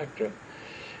assistant director.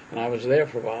 And I was there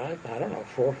for about,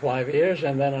 4 or 5 years,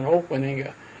 and then an opening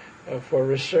for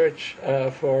research,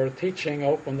 for teaching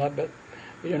opened up at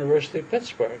the University of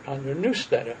Pittsburgh under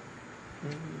Newstetter.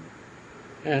 Mm-hmm.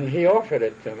 And he offered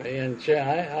it to me, and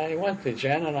I went to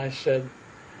Jen and I said,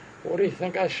 what do you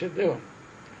think I should do?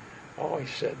 Oh, he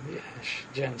said,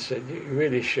 Jen said, you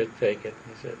really should take it.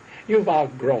 He said, you've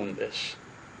outgrown this.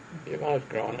 You've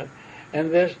outgrown it.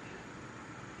 And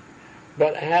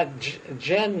but had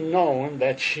Jen known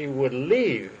that she would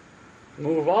leave,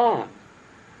 move on,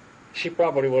 she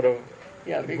probably would have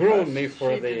groomed me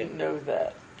for she didn't know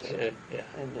that in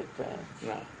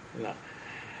advance. No.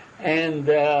 And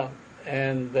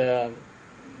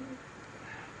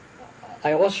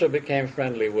I also became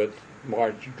friendly with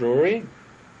Marge Drury.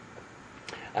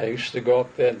 I used to go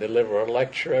up there and deliver a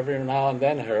lecture every now and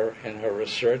then in her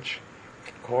research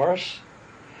course.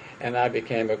 And I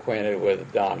became acquainted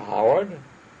with Don Howard.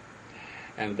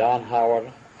 And Don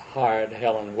Howard hired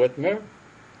Helen Whitmer.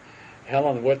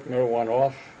 Helen Whitmer went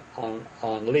off on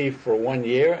leave for 1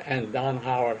 year, and Don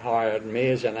Howard hired me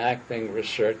as an acting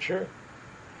researcher.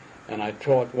 and I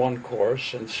taught one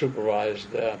course and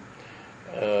supervised.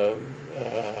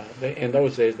 In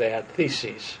those days, they had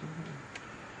theses,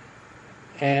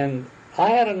 and I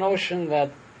had a notion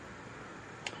that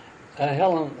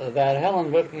Helen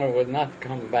Whitmer would not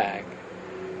come back,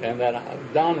 and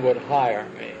that Don would hire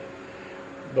me.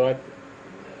 But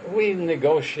we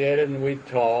negotiated and we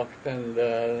talked, and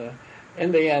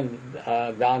in the end,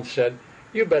 Don said,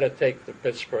 "You better take the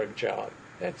Pittsburgh job."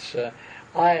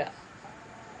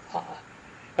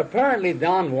 Apparently,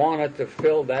 Don wanted to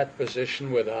fill that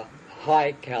position with a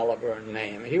high caliber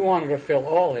name. He wanted to fill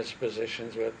all his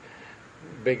positions with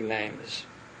big names.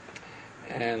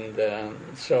 And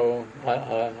so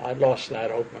I lost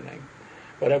that opening.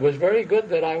 But it was very good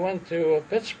that I went to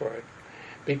Pittsburgh,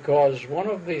 because one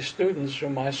of the students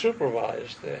whom I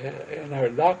supervised in her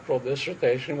doctoral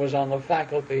dissertation was on the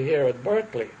faculty here at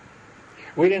Berkeley.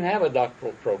 We didn't have a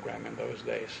doctoral program in those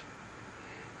days.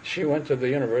 She went to the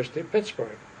University of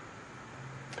Pittsburgh.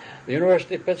 The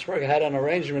University of Pittsburgh had an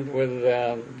arrangement with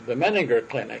the Menninger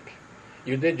Clinic.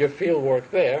 You did your field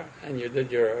work there, and you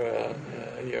did your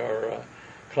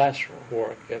class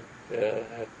work at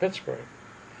Pittsburgh.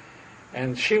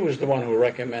 And she was the one who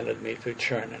recommended me to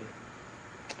Chernin.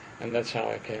 And that's how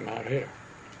I came out here.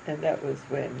 And that was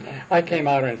when? I came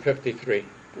out in 53.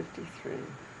 53.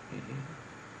 Mm-hmm.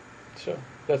 So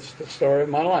that's the story of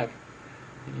my life.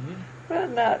 Mm-hmm. Well,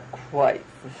 not quite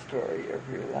the story of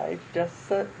your life, just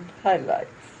certain highlights.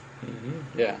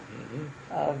 Mm-hmm. Yeah.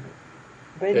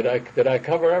 Mm-hmm. Did I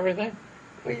cover everything?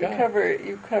 Well,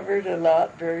 you covered a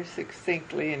lot very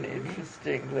succinctly and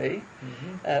interestingly.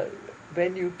 Mm-hmm.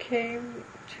 When you came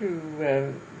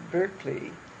to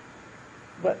Berkeley,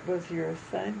 what was your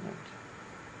assignment?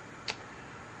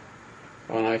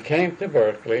 When I came to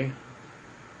Berkeley,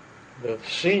 the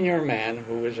senior man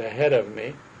who was ahead of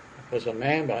me was a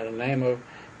man by the name of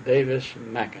Davis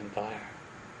McIntyre.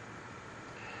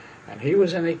 And he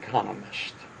was an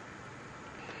economist.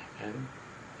 And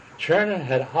Chernin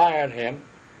had hired him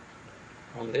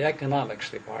from the economics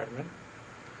department,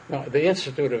 the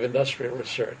Institute of Industrial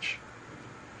Research,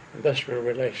 Industrial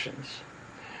Relations,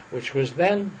 which was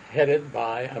then headed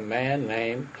by a man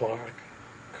named Clark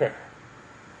Kerr,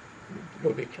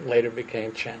 who later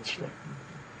became chancellor.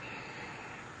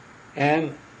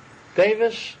 And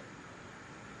Davis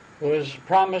was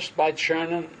promised by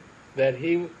Chernin that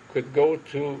he could go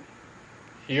to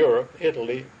Europe,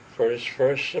 Italy, for his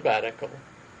first sabbatical.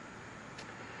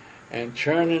 And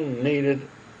Chernin needed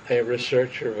a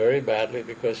researcher very badly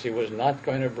because he was not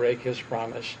going to break his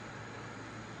promise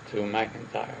to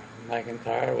McIntyre.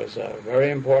 McIntyre was a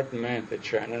very important man to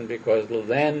Chernin because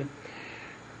then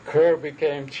Kerr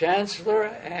became chancellor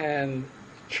and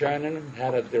Chernin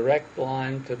had a direct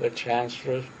line to the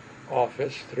chancellor's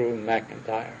office through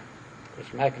McIntyre.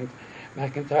 Because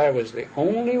McIntyre was the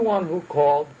only one who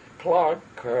called Clark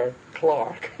Kerr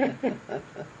Clark.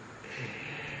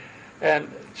 And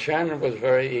Chernin was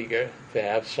very eager to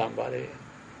have somebody.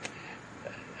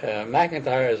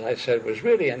 McIntyre, as I said, was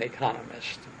really an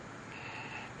economist.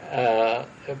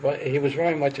 But he was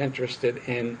very much interested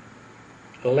in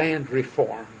land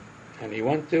reform. And he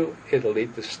went to Italy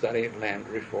to study land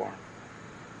reform.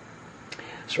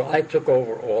 So I took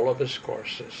over all of his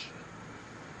courses.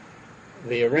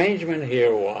 The arrangement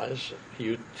here was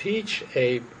you teach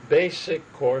a basic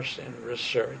course in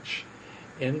research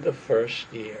in the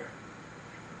first year.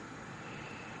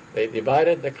 They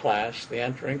divided the class, the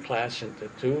entering class, into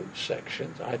two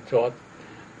sections. I taught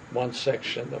one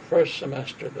section the first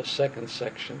semester, the second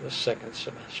section the second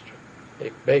semester.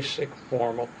 A basic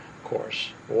formal course.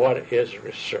 What is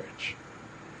research?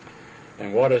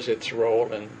 And what is its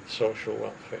role in social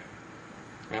welfare?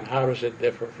 And how does it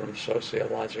differ from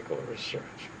sociological research?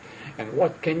 And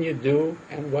what can you do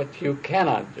and what you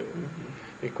cannot do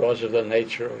because of the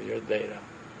nature of your data?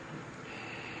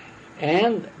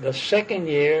 And the second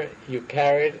year you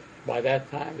carried, by that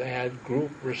time they had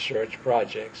group research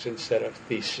projects instead of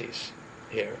theses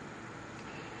here.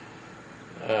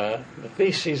 The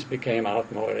theses became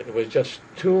outmoded. It was just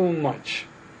too much.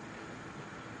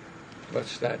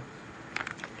 What's that?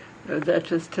 No, that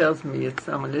just tells me it's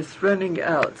someone. It's running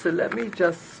out. So let me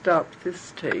just stop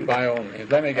this tape. By all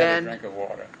means. Let me get a drink of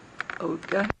water.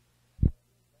 Okay.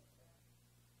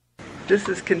 This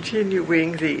is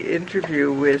continuing the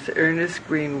interview with Ernest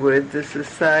Greenwood. This is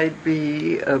side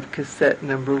B of cassette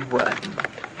number 1.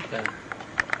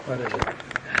 What is it?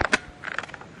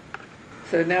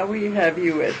 So now we have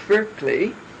you at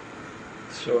Berkeley.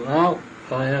 So now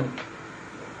I am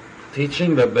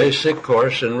teaching the basic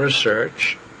course in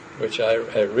research, which I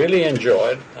really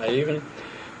enjoyed. I even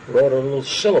wrote a little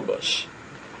syllabus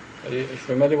Are you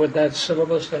familiar with that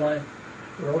syllabus that I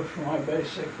wrote for my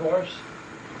basic course?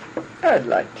 I'd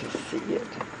like to see it.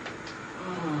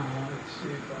 Let's see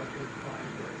if I can find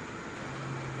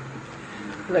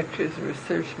it. Lectures and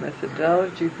research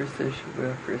methodology for social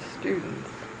welfare students.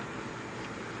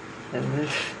 And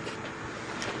this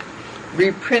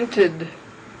reprinted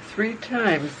 3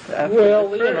 times after Well,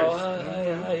 the you first.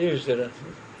 know, I used it.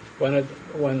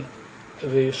 When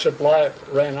the supply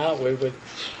ran out, we would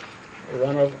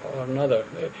run another.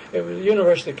 It was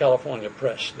University of California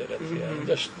Press did it. Yeah,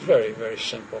 just very, very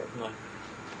simple.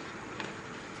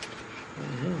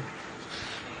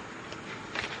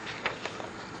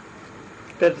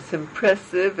 But it's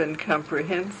impressive and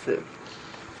comprehensive.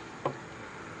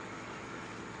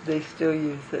 They still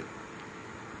use it.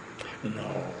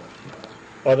 No.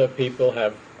 Other people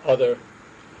have other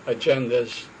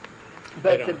agendas.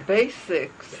 But the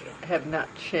basics have not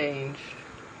changed.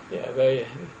 Yeah,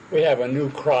 we have a new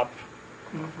crop.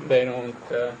 They don't.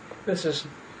 There's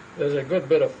a good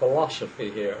bit of philosophy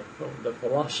here, the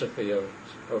philosophy of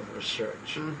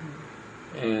research.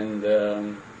 And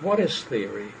what is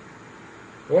theory?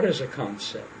 What is a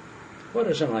concept? What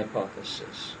is an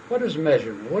hypothesis? What is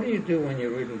measurement? What do you do when you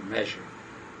really measure?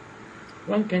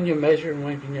 When can you measure and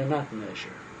when can you not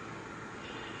measure?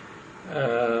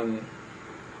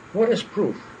 What is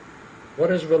proof?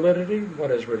 What is validity?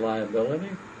 What is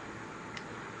reliability?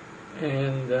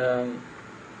 And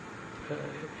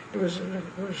it was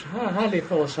highly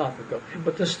philosophical,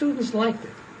 but the students liked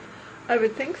it. I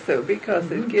would think so,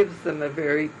 because it gives them a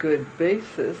very good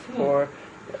basis for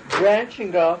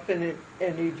branching off in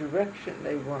any direction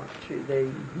they want to. They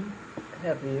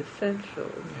have the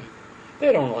essentials.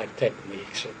 They don't like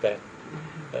techniques at that.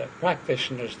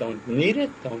 Practitioners don't need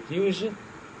it, don't use it.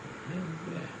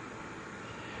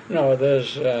 No,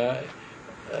 there's.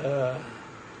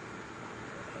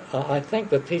 I think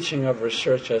the teaching of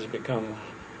research has become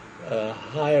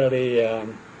highly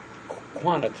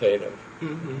quantitative.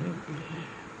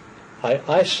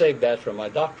 I saved that for my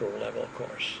doctoral level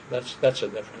course. That's a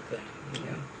different thing.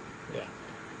 Yeah.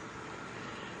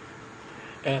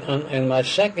 And my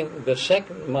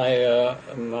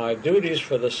my duties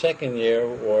for the second year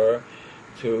were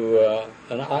to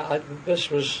this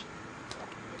was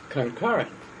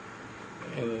concurrent.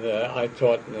 And I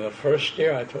taught in the first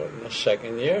year, I taught in the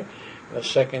second year. In the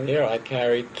second year, I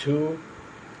carried 2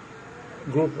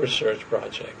 group research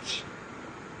projects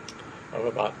of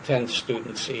about 10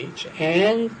 students each,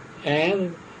 and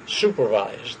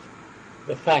supervised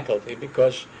the faculty,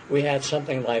 because we had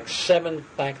something like 7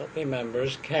 faculty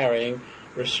members carrying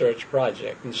research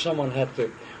project, and someone had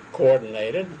to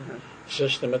coordinate it,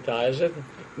 systematize it,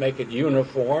 make it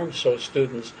uniform, so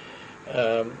students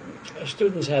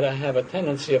had to have a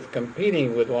tendency of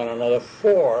competing with one another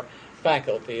for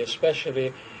faculty,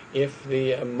 especially if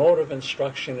the mode of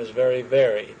instruction is very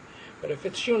varied. But if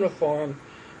it's uniform,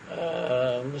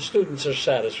 the students are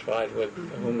satisfied with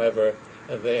whomever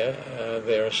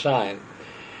they're assigned.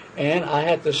 And I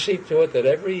had to see to it that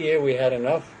every year we had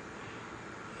enough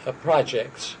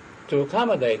projects to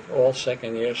accommodate all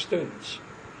second-year students.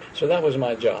 So that was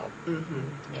my job,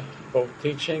 both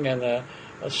teaching and a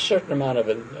certain amount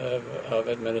of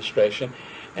administration.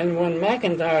 And when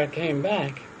McIntyre came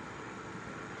back,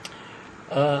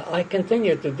 I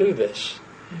continued to do this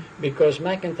because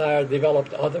McIntyre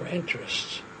developed other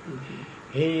interests.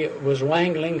 He was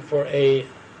wrangling for a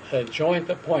joint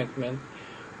appointment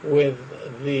with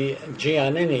the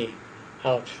Giannini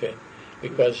outfit,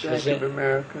 because Bank of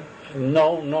America.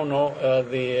 No.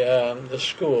 The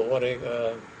school. What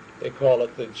they call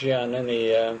it, the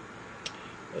Giannini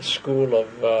School of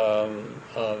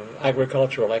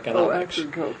Agricultural Economics. Oh,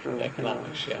 agricultural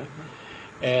economics. Yeah.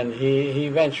 And he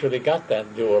eventually got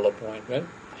that dual appointment.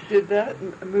 Did that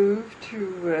move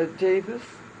to Davis,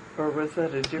 or was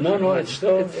that a different? No, one? it's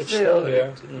still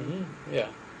here. Yeah.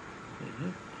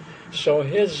 So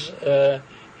his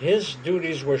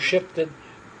duties were shifted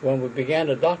when we began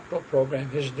the doctoral program.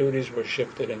 His duties were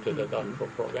shifted into the doctoral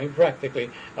program. He practically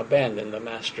abandoned the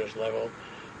master's level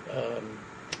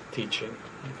teaching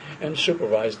and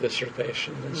supervised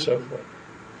dissertations and so forth.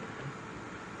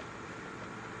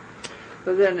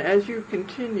 Well, then, as you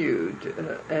continued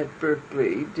at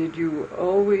Berkeley, did you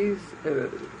always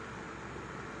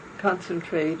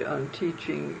concentrate on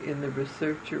teaching in the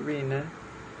research arena?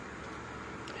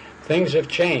 Things have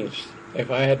changed.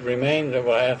 If I had remained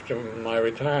after my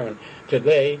retirement,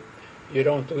 today you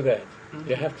don't do that.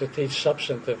 You have to teach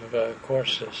substantive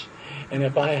courses. And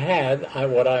if I had,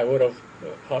 what I would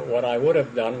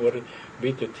have done would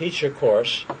be to teach a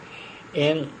course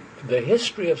in the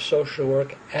history of social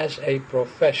work as a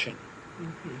profession.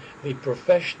 the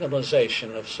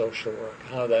professionalization of social work,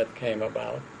 how that came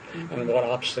about, and what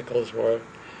obstacles were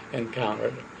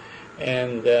encountered.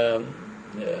 And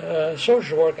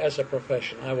social work as a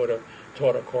profession, I would have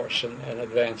taught a course, an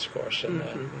advanced course in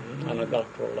that, on a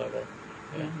doctoral level.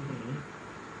 Yeah.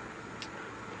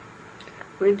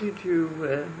 When did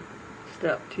you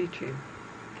stop teaching?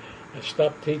 I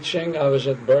stopped teaching. I was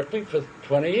at Berkeley for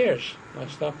 20 years. I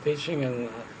stopped teaching in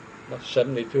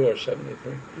 72 or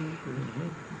 73.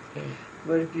 Yeah.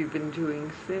 What have you been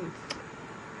doing since?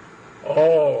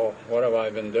 Oh, what have I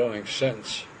been doing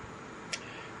since?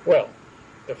 Well,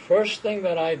 the first thing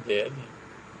that I did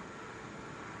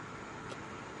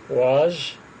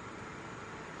was,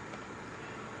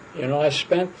 I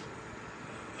spent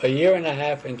a year and a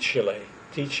half in Chile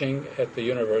teaching at the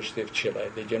University of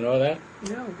Chile. Did you know that?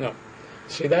 No. No.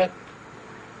 See that?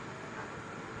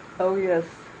 Oh, yes.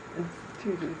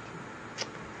 Institute.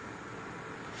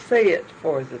 Say it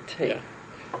for the tape.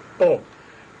 Yeah. Oh,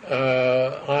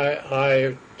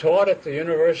 I taught at the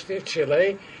University of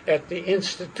Chile at the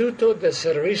Instituto de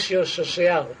Servicio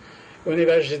Social,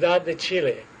 Universidad de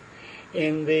Chile,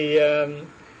 in the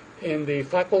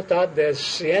Facultad de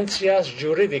Ciencias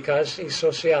Jurídicas y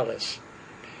Sociales.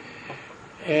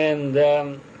 And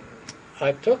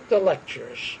I took the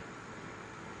lectures,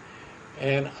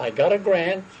 and I got a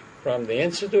grant from the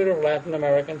Institute of Latin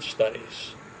American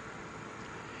Studies.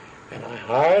 And I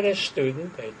hired a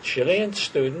student, a Chilean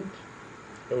student,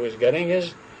 who was getting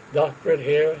his doctorate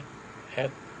here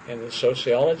in the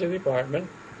sociology department.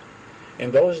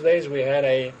 In those days, we had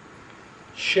a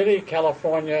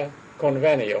Chile-California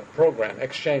convenio program,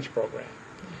 exchange program.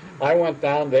 I went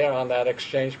down there on that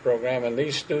exchange program, and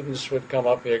these students would come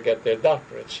up here, get their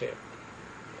doctorates here.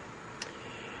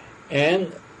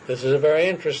 And this is a very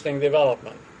interesting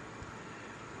development.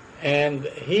 And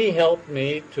he helped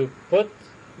me to put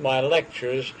my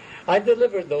lectures. I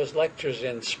delivered those lectures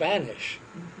in Spanish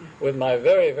with my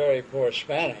very, very poor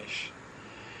Spanish.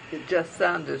 It just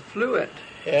sounded fluent.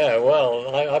 Yeah,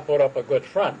 well, I put up a good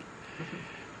front.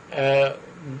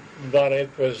 But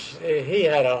he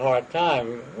had a hard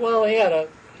time. Well,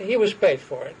 he was paid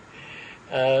for it,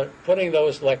 putting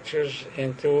those lectures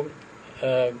into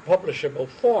publishable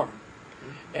form.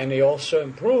 And he also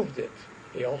improved it.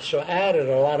 He also added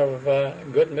a lot of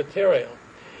good material.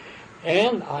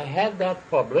 And I had that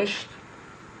published.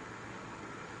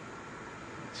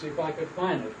 Let's see if I could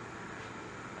find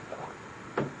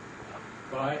it.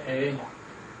 By an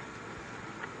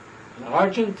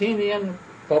Argentinian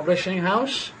publishing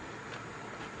house.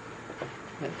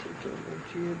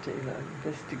 Metodologia de la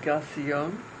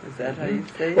Investigación. Is that how you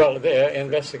say it? Well, the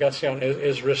investigación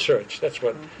is research. That's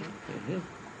what.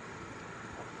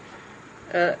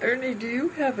 Ernie, do you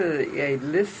have a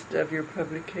list of your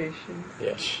publications?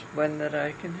 Yes. One that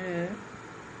I can have?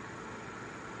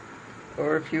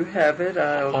 Or if you have it,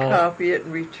 I'll copy it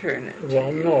and return it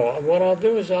to you. No. What I'll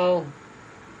do is I'll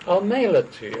mail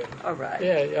it to you. All right.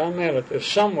 Yeah, I'll mail it to you.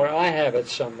 Somewhere. I have it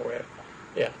somewhere.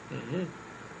 Yeah.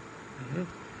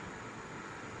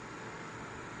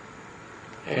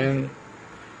 And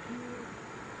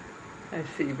I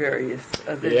see various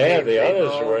other names. the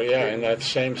others were, in that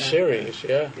same series,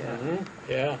 yeah.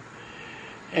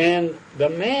 And the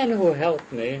man who helped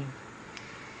me,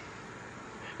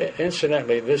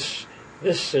 incidentally, this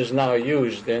is now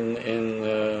used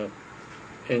in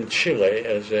Chile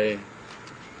as the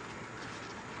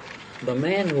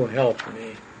man who helped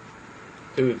me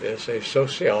do this, a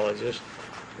sociologist,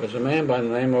 was a man by the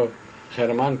name of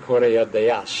Germán Correa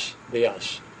Díaz.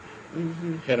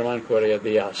 Germán Correa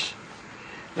Díaz.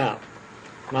 Now,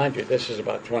 mind you, this is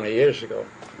about 20 years ago.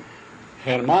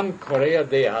 Germán Correa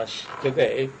Díaz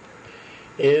today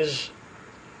is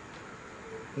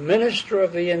Minister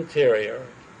of the Interior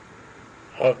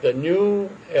of the new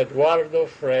Eduardo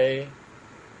Frei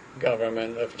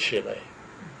government of Chile.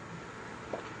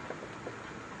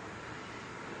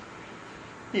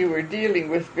 You were dealing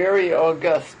with very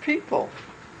august people.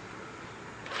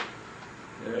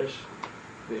 There's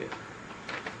the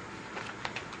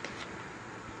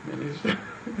minister.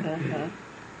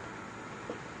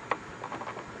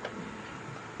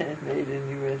 Made in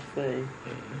USA.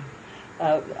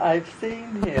 I've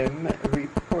seen him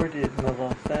reported in the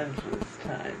Los Angeles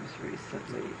Times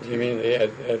recently. You mean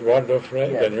Eduardo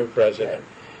Frei, yes. The new president?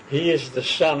 Yes. He is the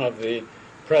son of the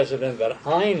president that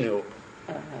I knew.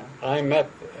 I met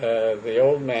the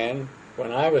old man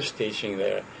when I was teaching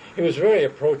there. He was a very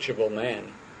approachable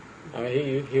man. I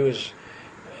mean, he was.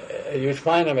 You'd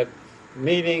find him at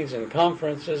meetings and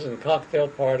conferences and cocktail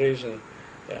parties and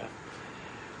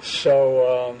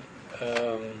So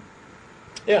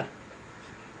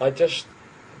I just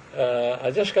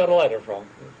I just got a letter from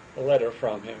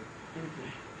him.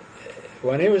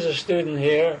 When he was a student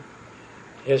here,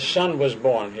 his son was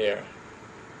born here.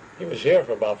 He was here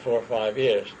for about 4 or 5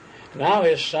 years. Now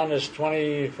his son is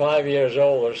 25 years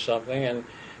old or something and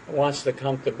wants to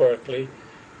come to Berkeley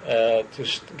to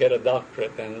get a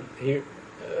doctorate. And he,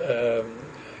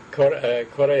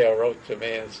 Correa wrote to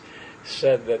me and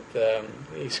said that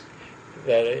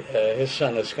his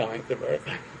son is coming to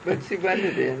Berkeley. What's he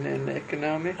wanted in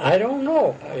economics? I don't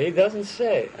know. He doesn't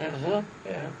say.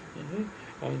 Yeah.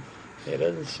 He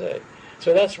doesn't say.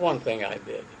 So that's one thing I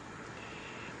did.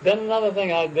 Then another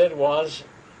thing I did was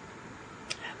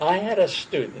I had a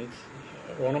student,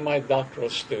 one of my doctoral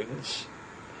students,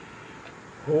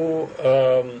 who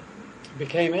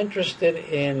became interested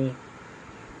in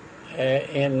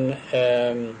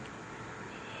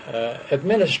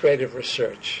administrative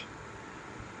research,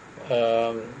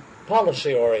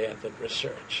 policy-oriented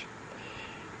research,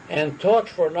 and taught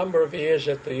for a number of years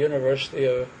at the University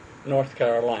of North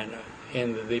Carolina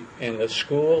in the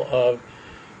School of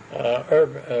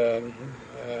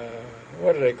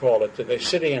what do they call it today?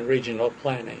 City and Regional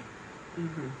Planning.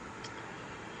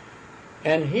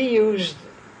 And he used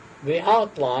the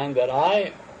outline that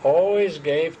I always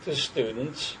gave to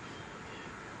students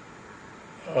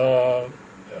who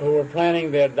were planning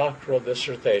their doctoral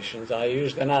dissertations. I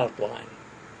used an outline.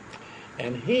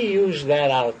 And he used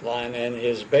that outline in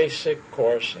his basic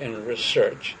course in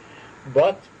research,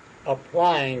 but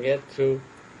applying it to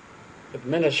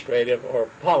administrative or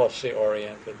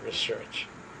policy-oriented research.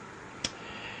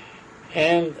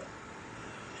 And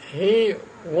he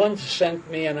once sent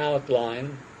me an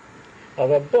outline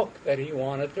of a book that he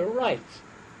wanted to write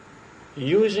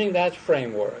using that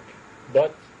framework,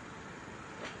 but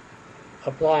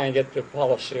applying it to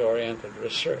policy-oriented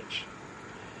research.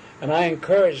 And I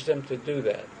encouraged him to do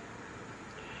that.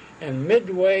 And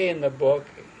midway in the book,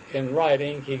 in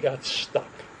writing, he got stuck.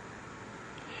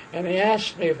 And he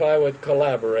asked me if I would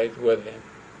collaborate with him.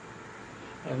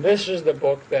 And this is the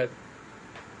book that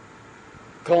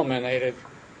culminated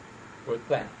with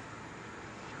that.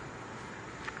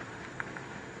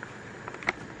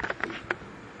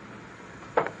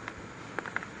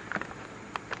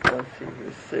 Policy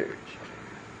Research.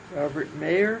 Robert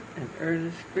Mayer and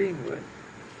Ernest Greenwood.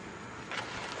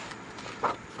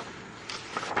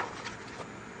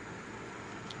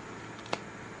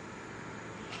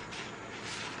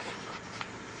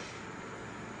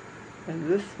 And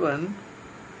this one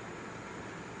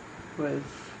was,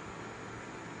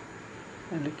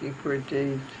 I'm looking for a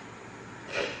date,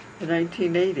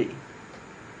 1980.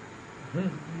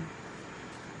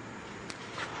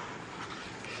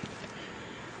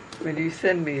 When you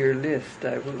send me your list,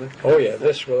 I will look. Oh yeah,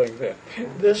 this will exist.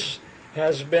 This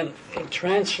has been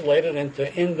translated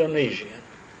into Indonesian.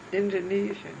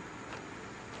 Indonesian.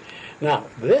 Now,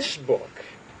 this book,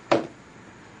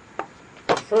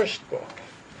 the first book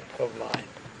of mine,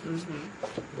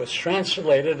 was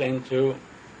translated into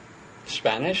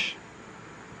Spanish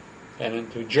and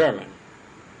into German.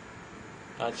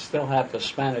 I still have the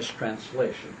Spanish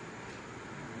translation.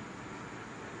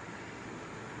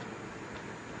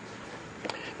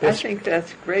 I think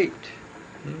that's great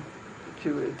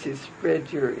to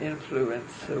spread your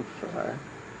influence so far.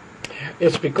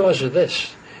 It's because of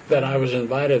this that I was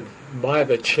invited by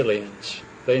the Chileans.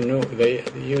 They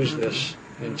used this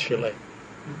in Chile.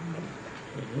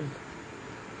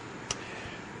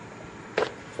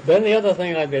 Then the other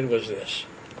thing I did was this.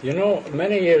 You know,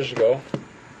 many years ago,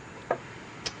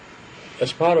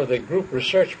 as part of the group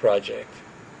research project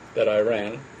that I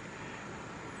ran,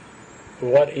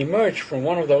 what emerged from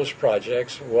one of those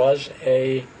projects was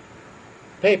a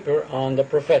paper on the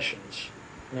professions.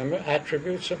 Remember,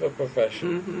 attributes of a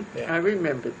profession. I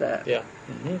remember that. Yeah,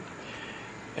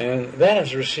 and that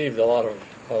has received a lot of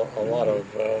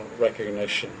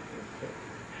recognition,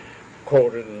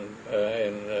 quoted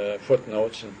in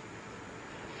footnotes,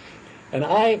 and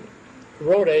I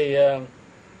wrote a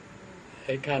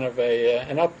kind of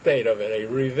an update of it, a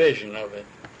revision of it.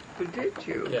 Oh, did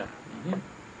you? Yeah.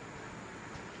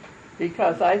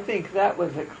 Because I think that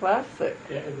was a classic.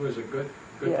 Yeah, it was a good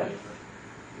Yes. paper.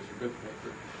 It was a good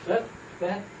paper.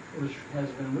 That has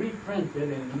been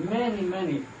reprinted in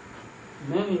many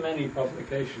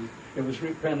publications. It was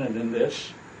reprinted in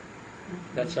this.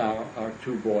 That's our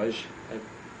two boys.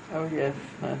 Oh yes,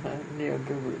 Neil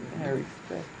Gilbert and Harry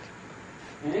Specht.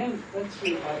 And let's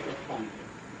see if I can find it.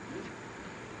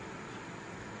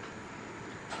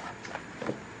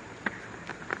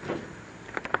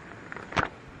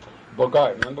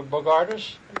 Bogart, remember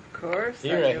Bogartis? Of course.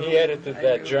 He edited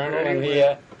that journal, and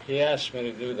he asked me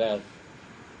to do that.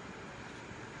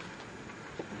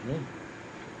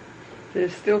 They're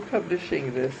still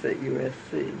publishing this at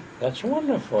USC. That's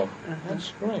wonderful.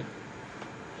 That's great.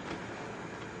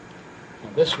 Now,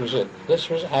 this was it. This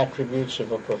was attributes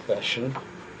of a profession.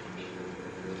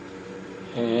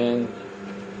 And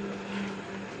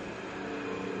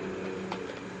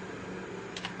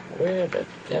where the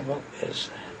devil is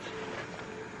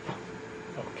that?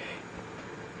 Okay.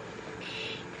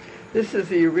 This is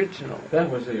the original. That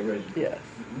was the original. Yes.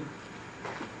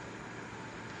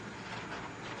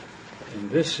 And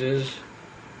this is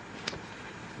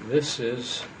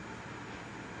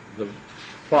the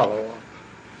follow-up.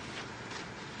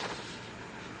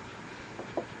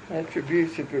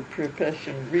 Attributes of a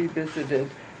profession revisited.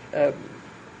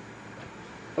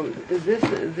 This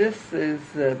is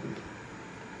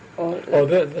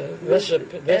This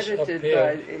edited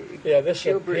appeared. This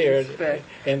Gilbert appeared Speck.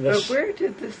 in the. But where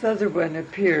did this other one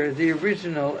appear? The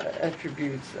original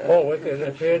attributes. It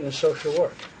appeared in social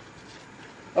work.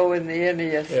 Oh, in the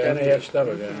NESW. Yeah,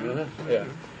 NESW. Yeah.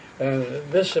 And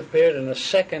this appeared in the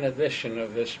second edition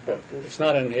of this book. It's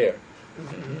not in here.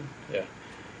 Yeah.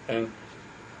 And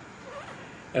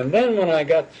then when I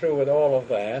got through with all of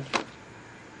that,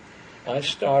 I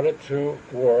started to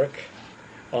work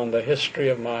on the history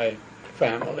of my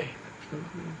family.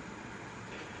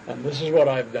 And this is what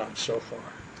I've done so far.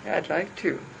 I'd like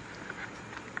to.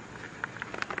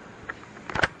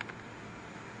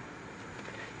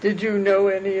 Did you know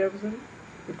any of them?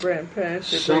 The grandparents?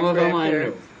 Some of them I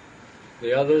knew.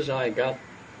 The others I got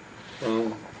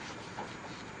from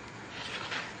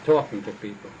talking to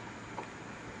people.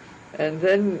 And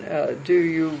then do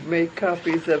you make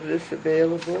copies of this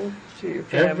available to your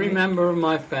family? Every member of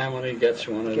my family gets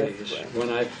one of these. One. When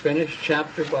I finish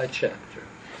chapter by chapter,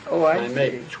 Oh, I see.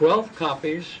 make 12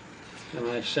 copies and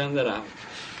I send it out.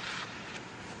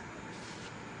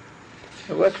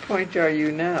 At what point are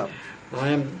you now?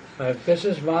 This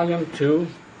is volume 2.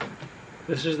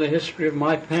 This is the history of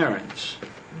my parents.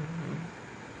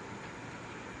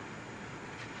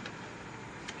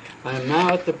 I am now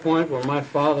at the point where my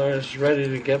father is ready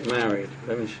to get married.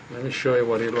 Let me show you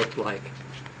what he looked like.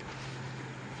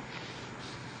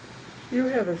 You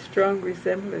have a strong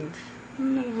resemblance to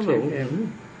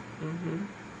him.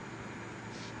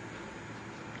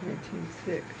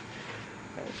 1906.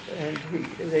 And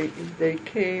they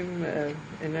came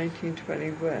in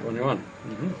 1921. 21.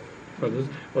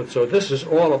 So this is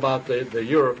all about the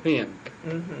European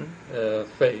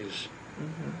phase.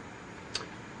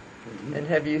 And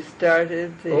have you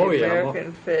started the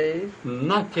American phase?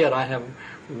 Not yet. I have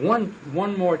one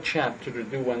more chapter to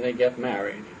do when they get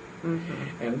married.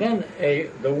 And then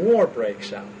the war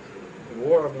breaks out, the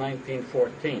War of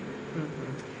 1914.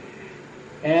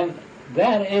 And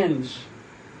that ends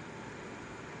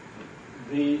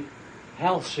the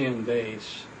halcyon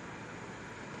days.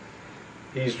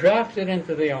 He's drafted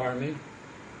into the army.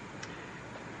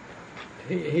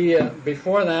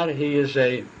 Before that, he is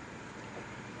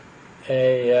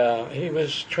he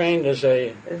was trained as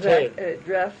a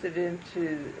drafted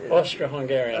into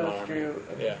Austro-Hungarian army.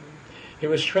 Yeah, he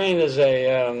was trained as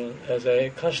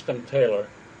a custom tailor,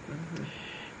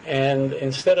 and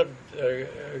instead of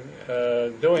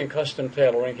doing custom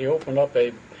tailoring, he opened up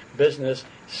a business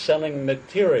selling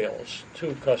materials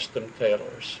to custom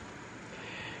tailors.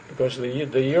 Because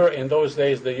in those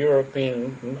days the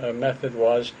European method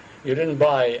was you didn't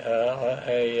buy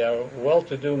a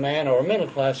well-to-do man or a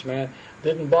middle-class man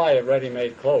didn't buy a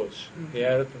ready-made clothes. He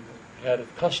had it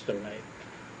custom made.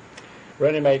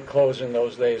 Ready-made clothes in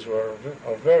those days were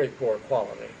of very poor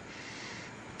quality.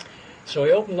 So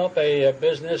he opened up a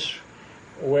business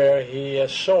where he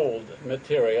sold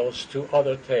materials to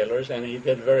other tailors, and he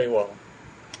did very well.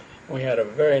 We had a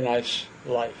very nice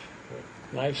life,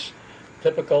 nice,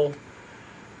 typical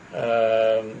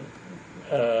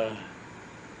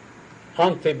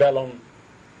antebellum,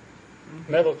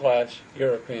 middle-class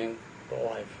European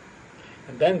life.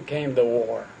 And then came the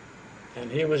war,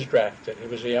 and he was drafted. He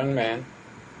was a young man,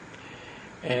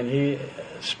 and he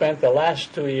spent the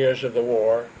last 2 years of the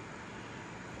war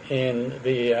in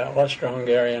the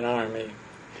Austro-Hungarian army.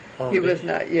 He was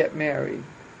not yet married.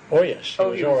 Oh, yes. He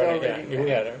was already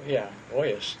married. Oh,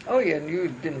 yes. Oh, yeah, and you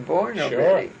had been born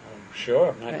already.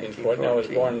 Sure, 1914. I was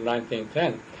born in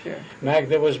 1910. Sure.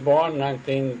 Magda was born in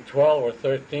 1912 or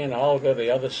 13. Olga,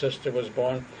 the other sister, was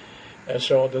born.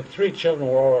 So the 3 children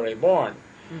were already born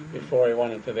before he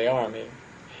went into the army.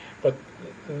 But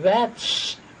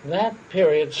that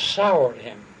period soured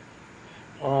him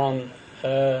on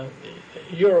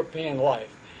European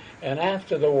life. And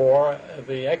after the war,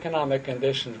 the economic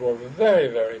conditions were very,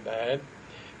 very bad.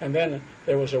 And then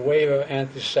there was a wave of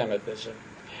anti-Semitism.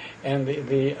 And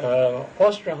the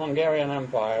Austro-Hungarian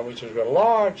Empire, which is a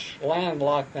large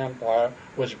landlocked empire,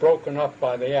 was broken up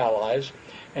by the Allies,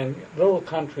 and little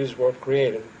countries were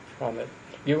created from it.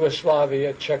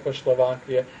 Yugoslavia,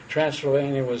 Czechoslovakia,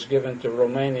 Transylvania was given to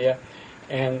Romania,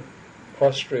 and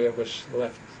Austria was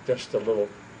left just a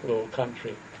little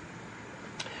country.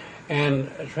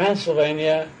 And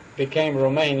Transylvania became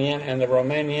Romanian, and the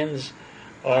Romanians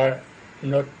are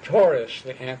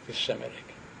notoriously anti-Semitic.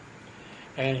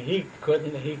 And he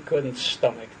couldn't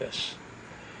stomach this,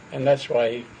 and that's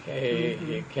why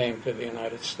he came to the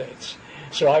United States.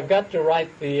 So I've got to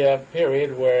write the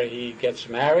period where he gets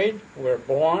married, we're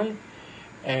born,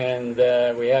 and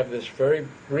we have this very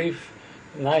brief,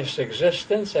 nice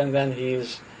existence, and then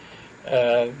he's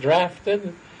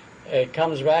drafted,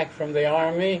 comes back from the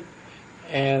army,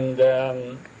 and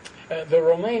the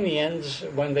Romanians,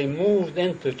 when they moved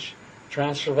into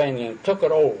Transylvania and took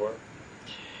it over,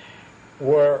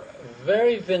 were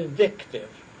very vindictive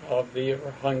of the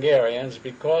Hungarians,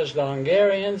 because the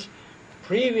Hungarians,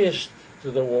 previous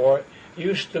to the war,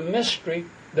 used to mistreat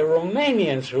the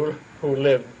Romanians who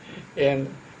lived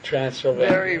in Transylvania.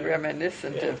 Very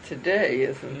reminiscent of today,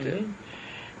 isn't it?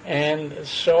 And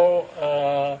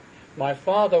so my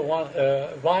father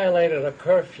violated a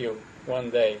curfew one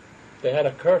day. They had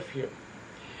a curfew,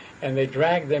 and they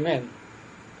dragged him in,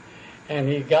 and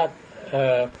he got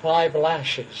 5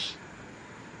 lashes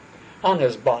on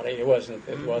his body. It wasn't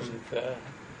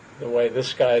the way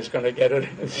this guy is going to get it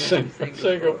in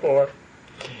Singapore.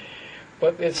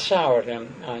 But it soured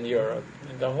him on Europe.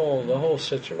 The whole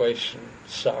situation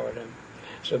soured him.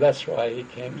 So that's why he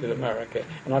came to America.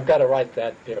 And I've got to write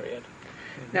that period.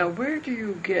 Now, where do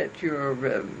you get your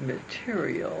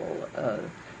material?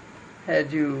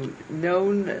 Had you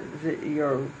known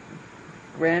your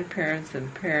grandparents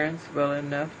and parents well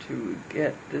enough to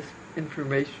get this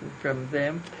information from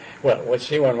them? Well,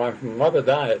 see, when my mother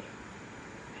died,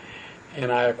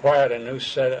 and I acquired a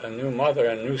new mother,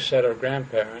 a new set of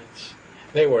grandparents,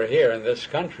 they were here in this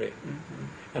country,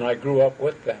 and I grew up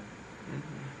with them,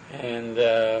 and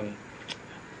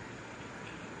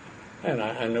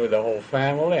I knew the whole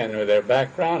family. I knew their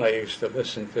background. I used to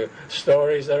listen to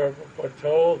stories that were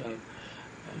told, and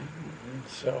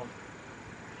so.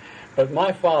 But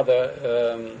my father,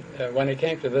 when he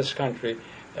came to this country,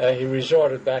 he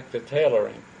resorted back to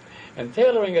tailoring. And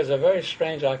tailoring is a very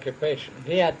strange occupation.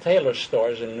 He had tailor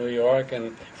stores in New York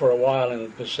and for a while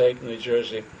in Passaic, New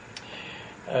Jersey.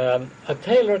 A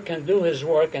tailor can do his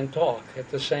work and talk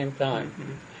at the same time.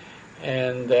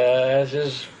 And as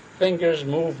his fingers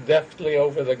moved deftly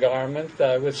over the garment,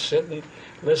 I would sit and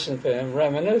listen to him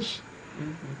reminisce.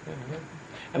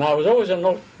 And I was always a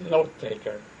note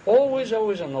taker. Always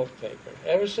a note taker,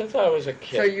 ever since I was a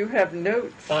kid. So you have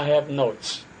notes? I have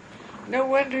notes. No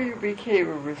wonder you became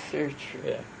a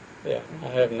researcher. Yeah, I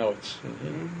have notes.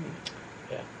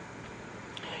 Yeah.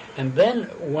 And then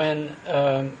when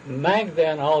Magda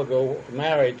and Olga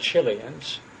married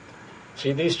Chileans,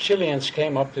 see, these Chileans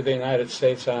came up to the United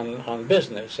States on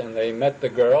business, and they met the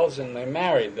girls and they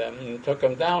married them and took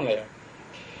them down there.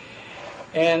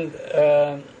 And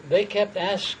they kept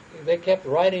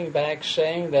writing back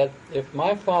saying that if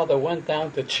my father went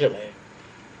down to Chile,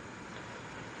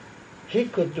 he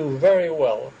could do very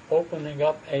well opening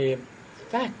up a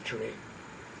factory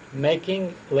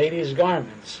making ladies'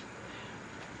 garments,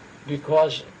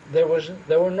 because there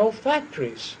were no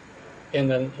factories in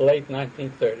the late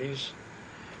 1930s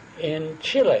in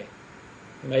Chile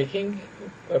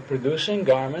producing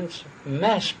garments,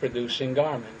 mass-producing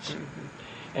garments.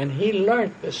 And he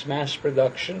learned this mass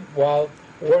production while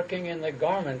working in the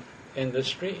garment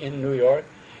industry in New York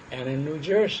and in New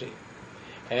Jersey.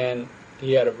 And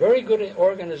he had a very good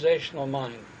organizational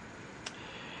mind.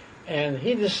 And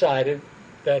he decided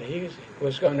that he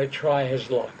was going to try his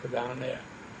luck down there.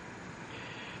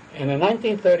 And in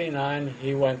 1939,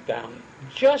 he went down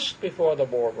just before the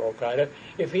war broke out.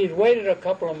 If he'd waited a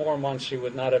couple of more months, he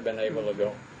would not have been able to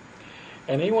go.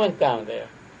 And he went down there.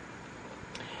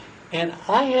 And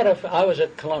I was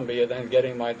at Columbia then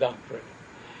getting my doctorate.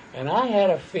 And I had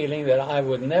a feeling that I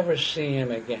would never see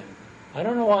him again. I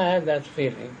don't know why I had that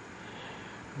feeling,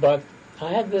 but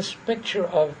I had this picture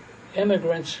of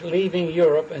immigrants leaving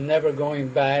Europe and never going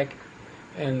back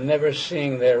and never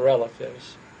seeing their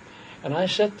relatives. And I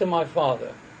said to my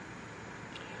father,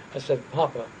 I said,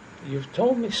 Papa, you've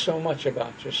told me so much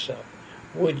about yourself.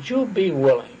 Would you be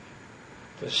willing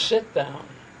to sit down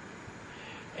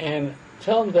and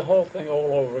tell me the whole thing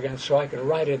all over again so I could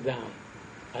write it down?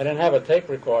 I didn't have a tape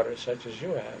recorder such as you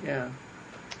have. Yeah.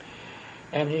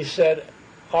 And he said,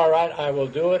 all right, I will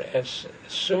do it as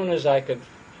soon as I could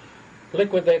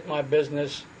liquidate my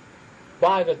business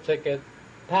buy the ticket,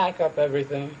 pack up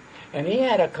everything, and he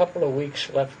had a couple of weeks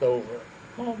left over.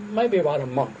 Well, maybe about a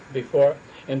month before.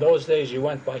 In those days, you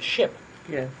went by ship.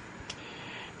 Yes.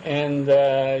 And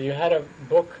you had to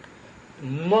book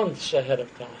months ahead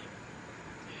of time.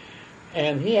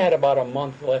 And he had about a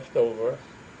month left over.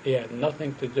 He had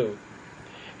nothing to do.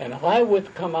 And I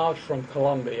would come out from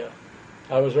Columbia.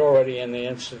 I was already in the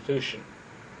institution.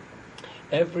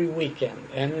 Every weekend,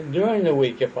 and during the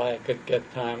week if I could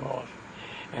get time off.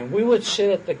 And we would sit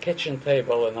at the kitchen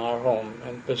table in our home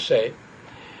in Passaic.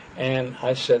 And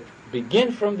I said,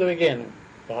 begin from the beginning,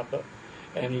 Papa.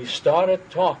 And he started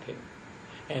talking.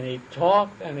 And he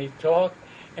talked and he talked.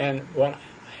 And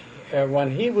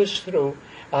when he was through,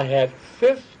 I had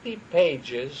 50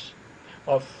 pages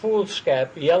of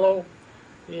foolscap, yellow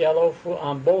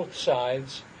on both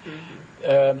sides,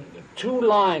 2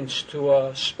 lines to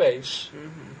a space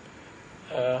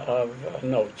of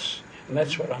notes. And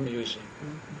that's what I'm using.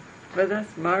 Well,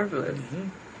 that's marvelous.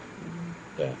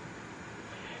 Yeah.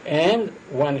 And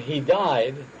when he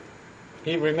died,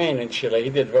 he remained in Chile. He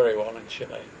did very well in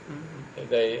Chile. And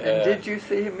did you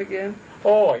see him again?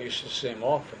 Oh, I used to see him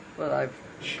often. Well, I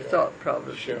thought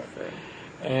probably Sure. so.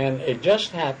 And it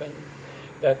just happened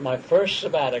that my first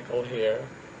sabbatical here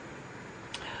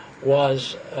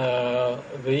was the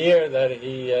year that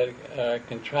he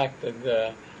contracted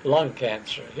lung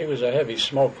cancer. He was a heavy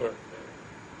smoker.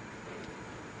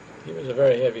 He was a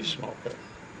very heavy smoker.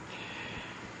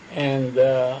 And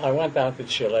I went down to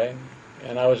Chile,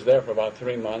 and I was there for about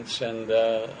 3 months, and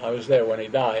I was there when he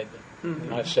died.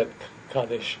 And I said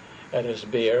Kaddish at his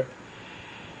bier.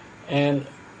 And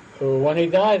when he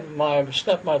died, my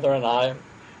stepmother and I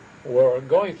were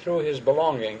going through his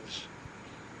belongings,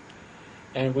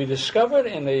 and we discovered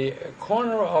in the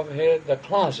corner of the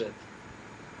closet,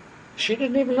 she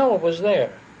didn't even know it was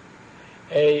there,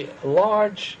 a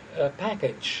large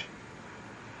package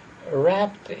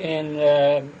wrapped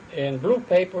in blue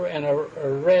paper and a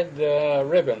red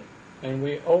ribbon. And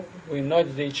we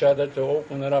nudged each other to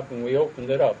open it up, and we opened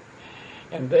it up.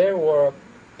 And there were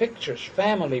pictures,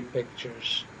 family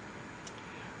pictures,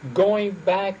 going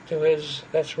back to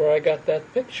that's where I got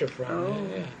that picture from. Oh.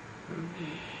 Yeah.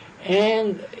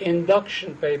 And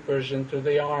induction papers into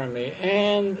the Army,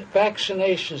 and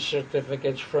vaccination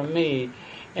certificates from me,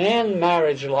 and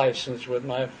marriage license with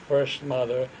my first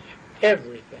mother,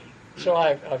 everything. So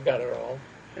I've got it all.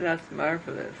 That's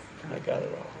marvelous. I got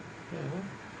it all. Yeah.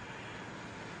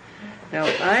 Now,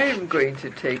 I am going to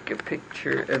take a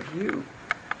picture of you.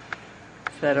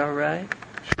 Is that all right?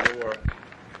 Sure.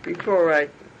 Before I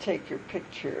take your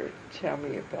picture, tell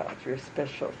me about your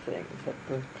special things at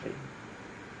Berkeley.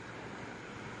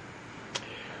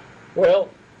 Well,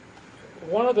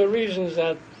 one of the reasons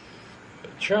that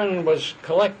Chernin was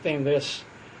collecting this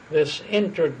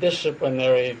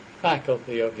interdisciplinary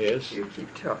faculty of his. You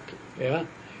keep talking. Yeah.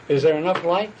 Is there enough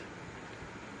light?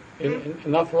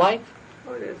 Enough light?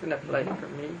 Oh, there's enough light for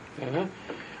me. Uh-huh.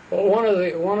 Well,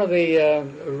 one of the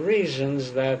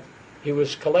reasons that he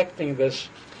was collecting this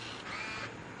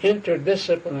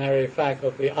interdisciplinary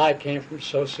faculty, I came from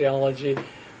sociology,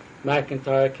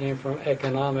 McIntyre came from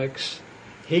economics,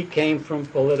 he came from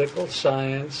political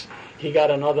science, he got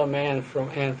another man from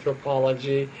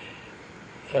anthropology.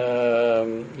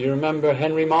 You remember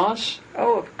Henry Moss?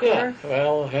 Oh, of course. Yeah.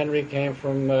 Well, Henry came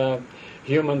from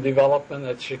human development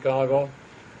at Chicago.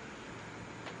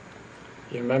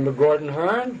 You remember Gordon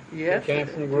Hearn? Yes. He came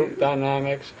from group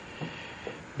dynamics.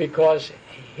 Because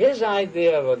his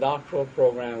idea of a doctoral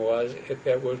program was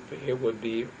it would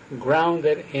be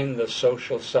grounded in the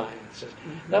social sciences.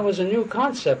 That was a new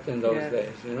concept in those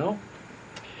days, you know.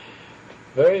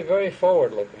 Very, very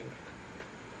forward-looking.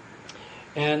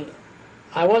 And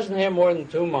I wasn't here more than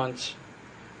 2 months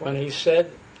when he said,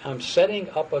 I'm setting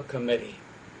up a committee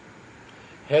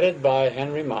headed by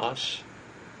Henry Moss.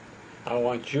 I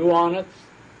want you on it.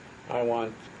 I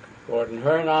want Gordon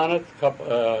Hearn on it,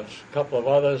 a couple of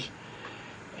others.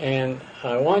 And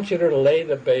I want you to lay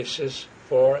the basis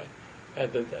for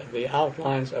the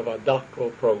outlines of a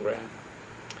doctoral program.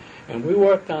 And we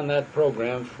worked on that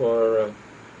program for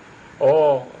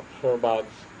about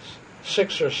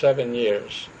 6 or 7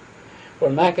 years.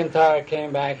 When McIntyre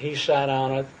came back, he sat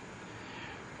on it.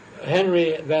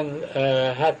 Henry then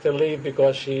had to leave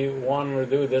because he wanted to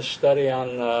do this study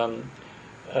on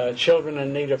children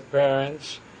in need of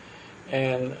parents.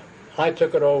 And I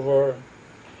took it over,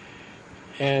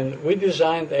 and we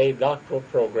designed a doctoral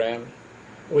program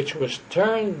which was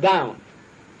turned down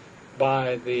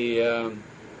by the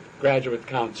graduate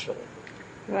council.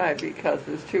 Why? Because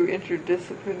it's too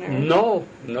interdisciplinary?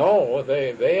 No,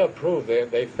 they approved.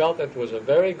 They felt it was a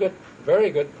very good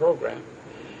program.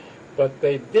 But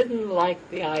they didn't like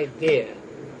the idea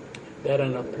that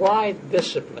an applied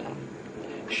discipline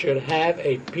should have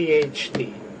a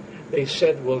PhD. They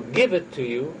said, we'll give it to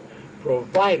you,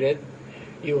 provided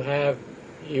you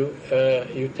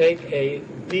take a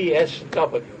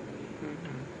DSW.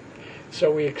 So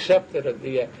we accepted a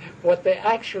DS. What they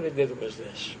actually did was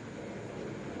this.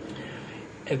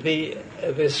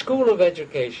 The School of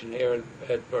Education here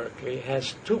at Berkeley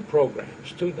has two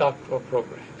doctoral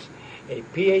programs, a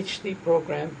PhD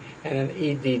program and an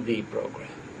EDD program.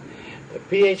 The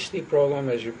PhD program,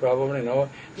 as you probably know,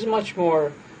 is much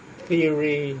more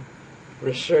theory,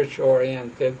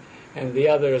 research-oriented, and the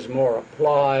other is more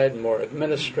applied, more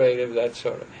administrative, that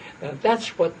sort of. Now,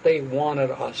 that's what they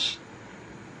wanted us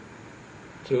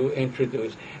to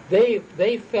introduce.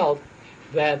 They felt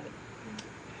that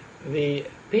the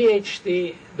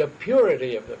PhD, the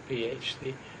purity of the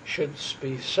PhD, should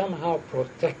be somehow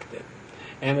protected.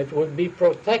 And it would be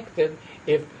protected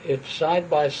if side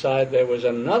by side there was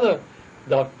another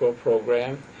doctoral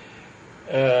program,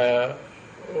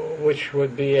 which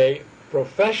would be a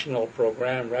professional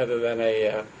program rather than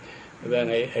a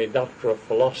doctor of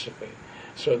philosophy.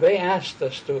 So they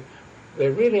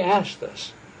really asked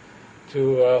us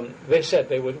to, they said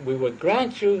we would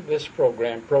grant you this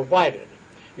program provided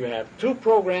you have two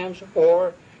programs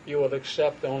or you will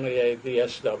accept only a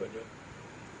DSW.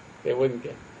 They wouldn't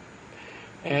get.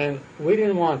 And we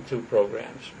didn't want two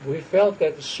programs. We felt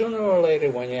that sooner or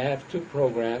later when you have two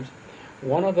programs,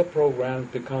 one of the programs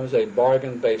becomes a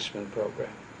bargain basement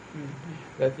program.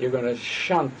 Mm-hmm. That you're going to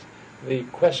shunt the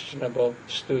questionable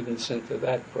students into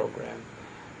that program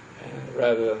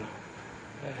rather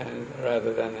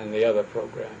than in the other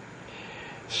program.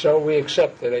 So we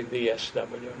accepted a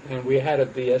DSW, and we had a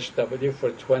DSW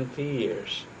for 20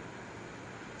 years.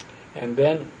 And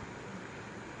then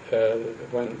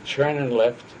when Chernin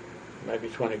left, maybe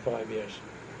 25 years,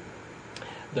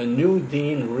 the new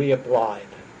dean reapplied.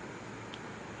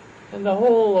 And the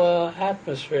whole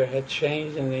atmosphere had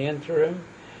changed in the interim.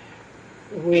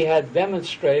 We had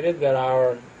demonstrated that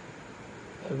our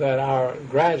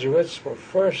graduates were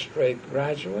first-rate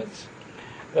graduates,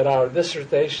 that our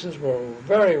dissertations were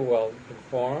very well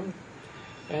performed,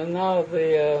 and now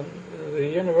the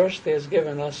university has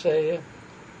given us a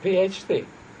PhD.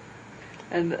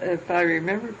 And if I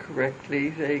remember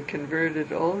correctly, they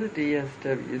converted all the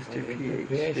DSWs to PhDs.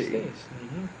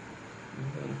 Mm-hmm.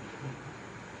 Mm-hmm.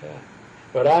 Yeah.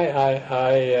 But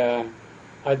I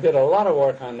did a lot of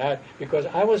work on that because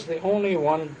I was the only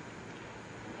one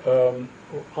on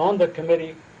the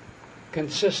committee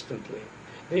consistently.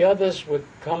 The others would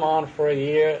come on for a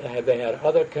year. They had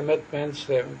other commitments.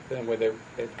 They'd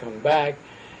come back.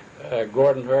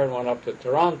 Gordon Hurd went up to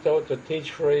Toronto to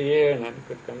teach for a year, and then he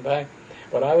could come back.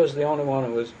 But I was the only one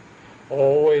who was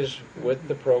always with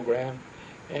the program,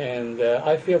 and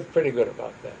I feel pretty good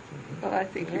about that. Mm-hmm. Well, I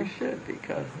think you should,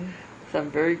 because some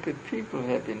very good people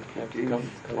have been produced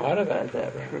come out of that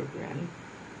program.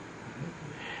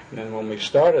 Mm-hmm. And then when we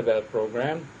started that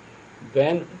program,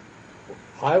 then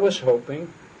I was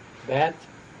hoping that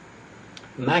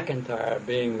McIntyre,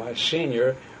 being my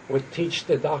senior, would teach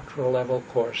the doctoral level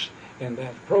course in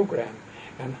that program,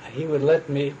 and he would let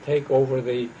me take over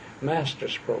the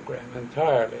master's program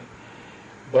entirely.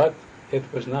 But it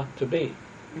was not to be.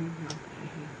 Mm-hmm.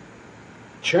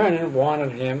 Chernin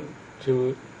wanted him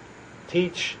to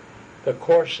teach the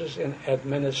courses in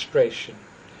administration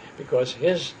because he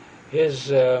has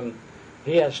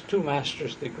two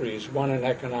master's degrees, one in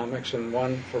economics and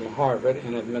one from Harvard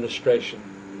in administration.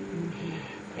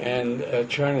 Mm-hmm. And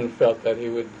Chernin felt that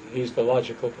he's the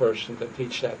logical person to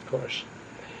teach that course.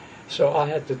 So I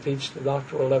had to teach the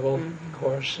doctoral level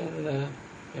course in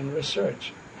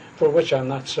research, for which I'm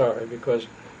not sorry, because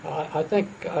I think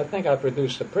I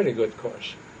produced a pretty good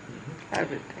course. Mm-hmm. I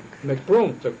would think so.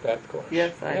 McBroom took that course.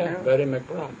 Yes, I know. Betty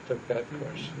McBroom took that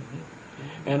course.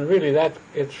 Mm-hmm. And really,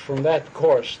 it's from that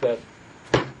course that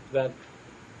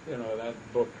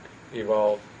book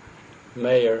evolved.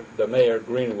 The Mayor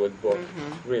Greenwood book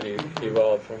really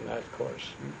evolved from that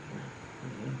course.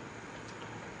 Mm-hmm.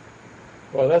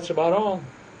 Well, that's about all.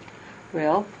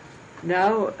 Well,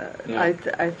 now I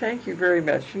thank you very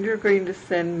much, and you're going to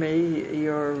send me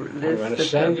your list of publications. I'm going to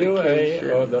send you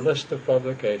the list of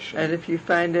publications. And if you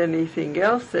find anything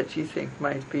else that you think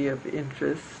might be of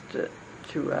interest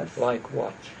to us. Like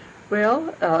what?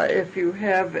 Well, if you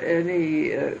have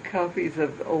any copies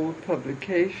of old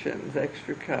publications,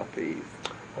 extra copies.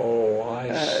 Oh,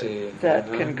 I see. That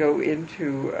can go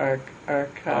into our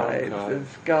archives, and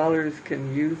scholars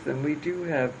can use them. We do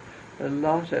have a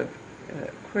lot of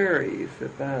queries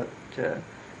about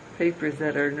papers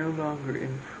that are no longer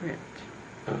in print,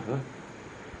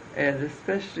 and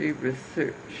especially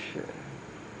research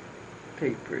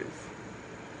papers.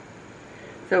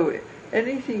 So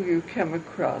anything you come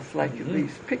across, like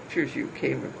these pictures you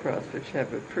came across, which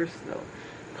have a personal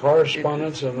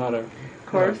correspondence, or not a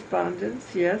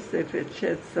correspondence, yes, if it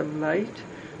sheds some light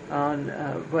on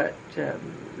what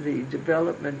the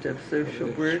development of social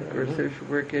work or social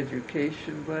work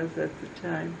education was at the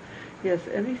time. Yes,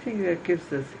 anything that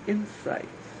gives us insights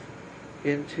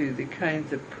into the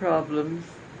kinds of problems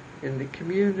in the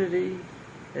community,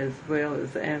 as well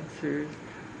as answers,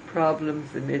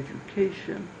 problems in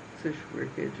education, social work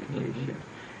education,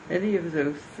 any of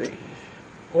those things.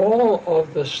 All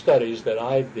of the studies that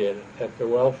I did at the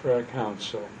Welfare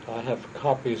Council, I have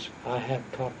copies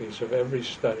of every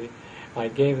study. I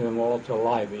gave them all to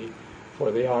Libby for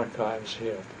the archives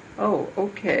here. Oh,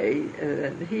 okay.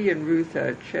 And he and Ruth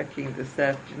are checking this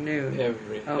afternoon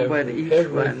on what each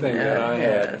one that I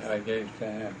has. had, I gave to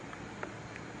him.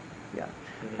 Yeah.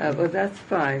 Well, that's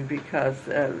fine, because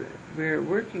we're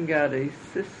working out a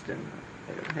system.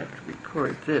 I don't have to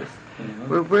record this.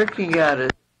 We're working out a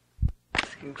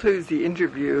concludes the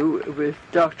interview with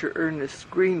Dr. Ernest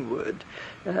Greenwood.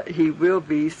 He will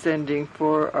be sending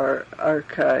for our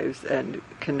archives and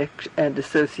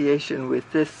association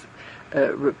with this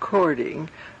recording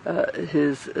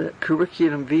his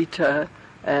curriculum vitae,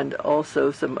 and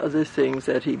also some other things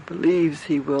that he believes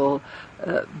he will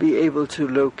be able to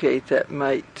locate that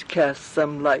might cast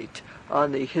some light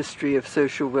on the history of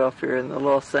social welfare in the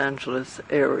Los Angeles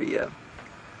area.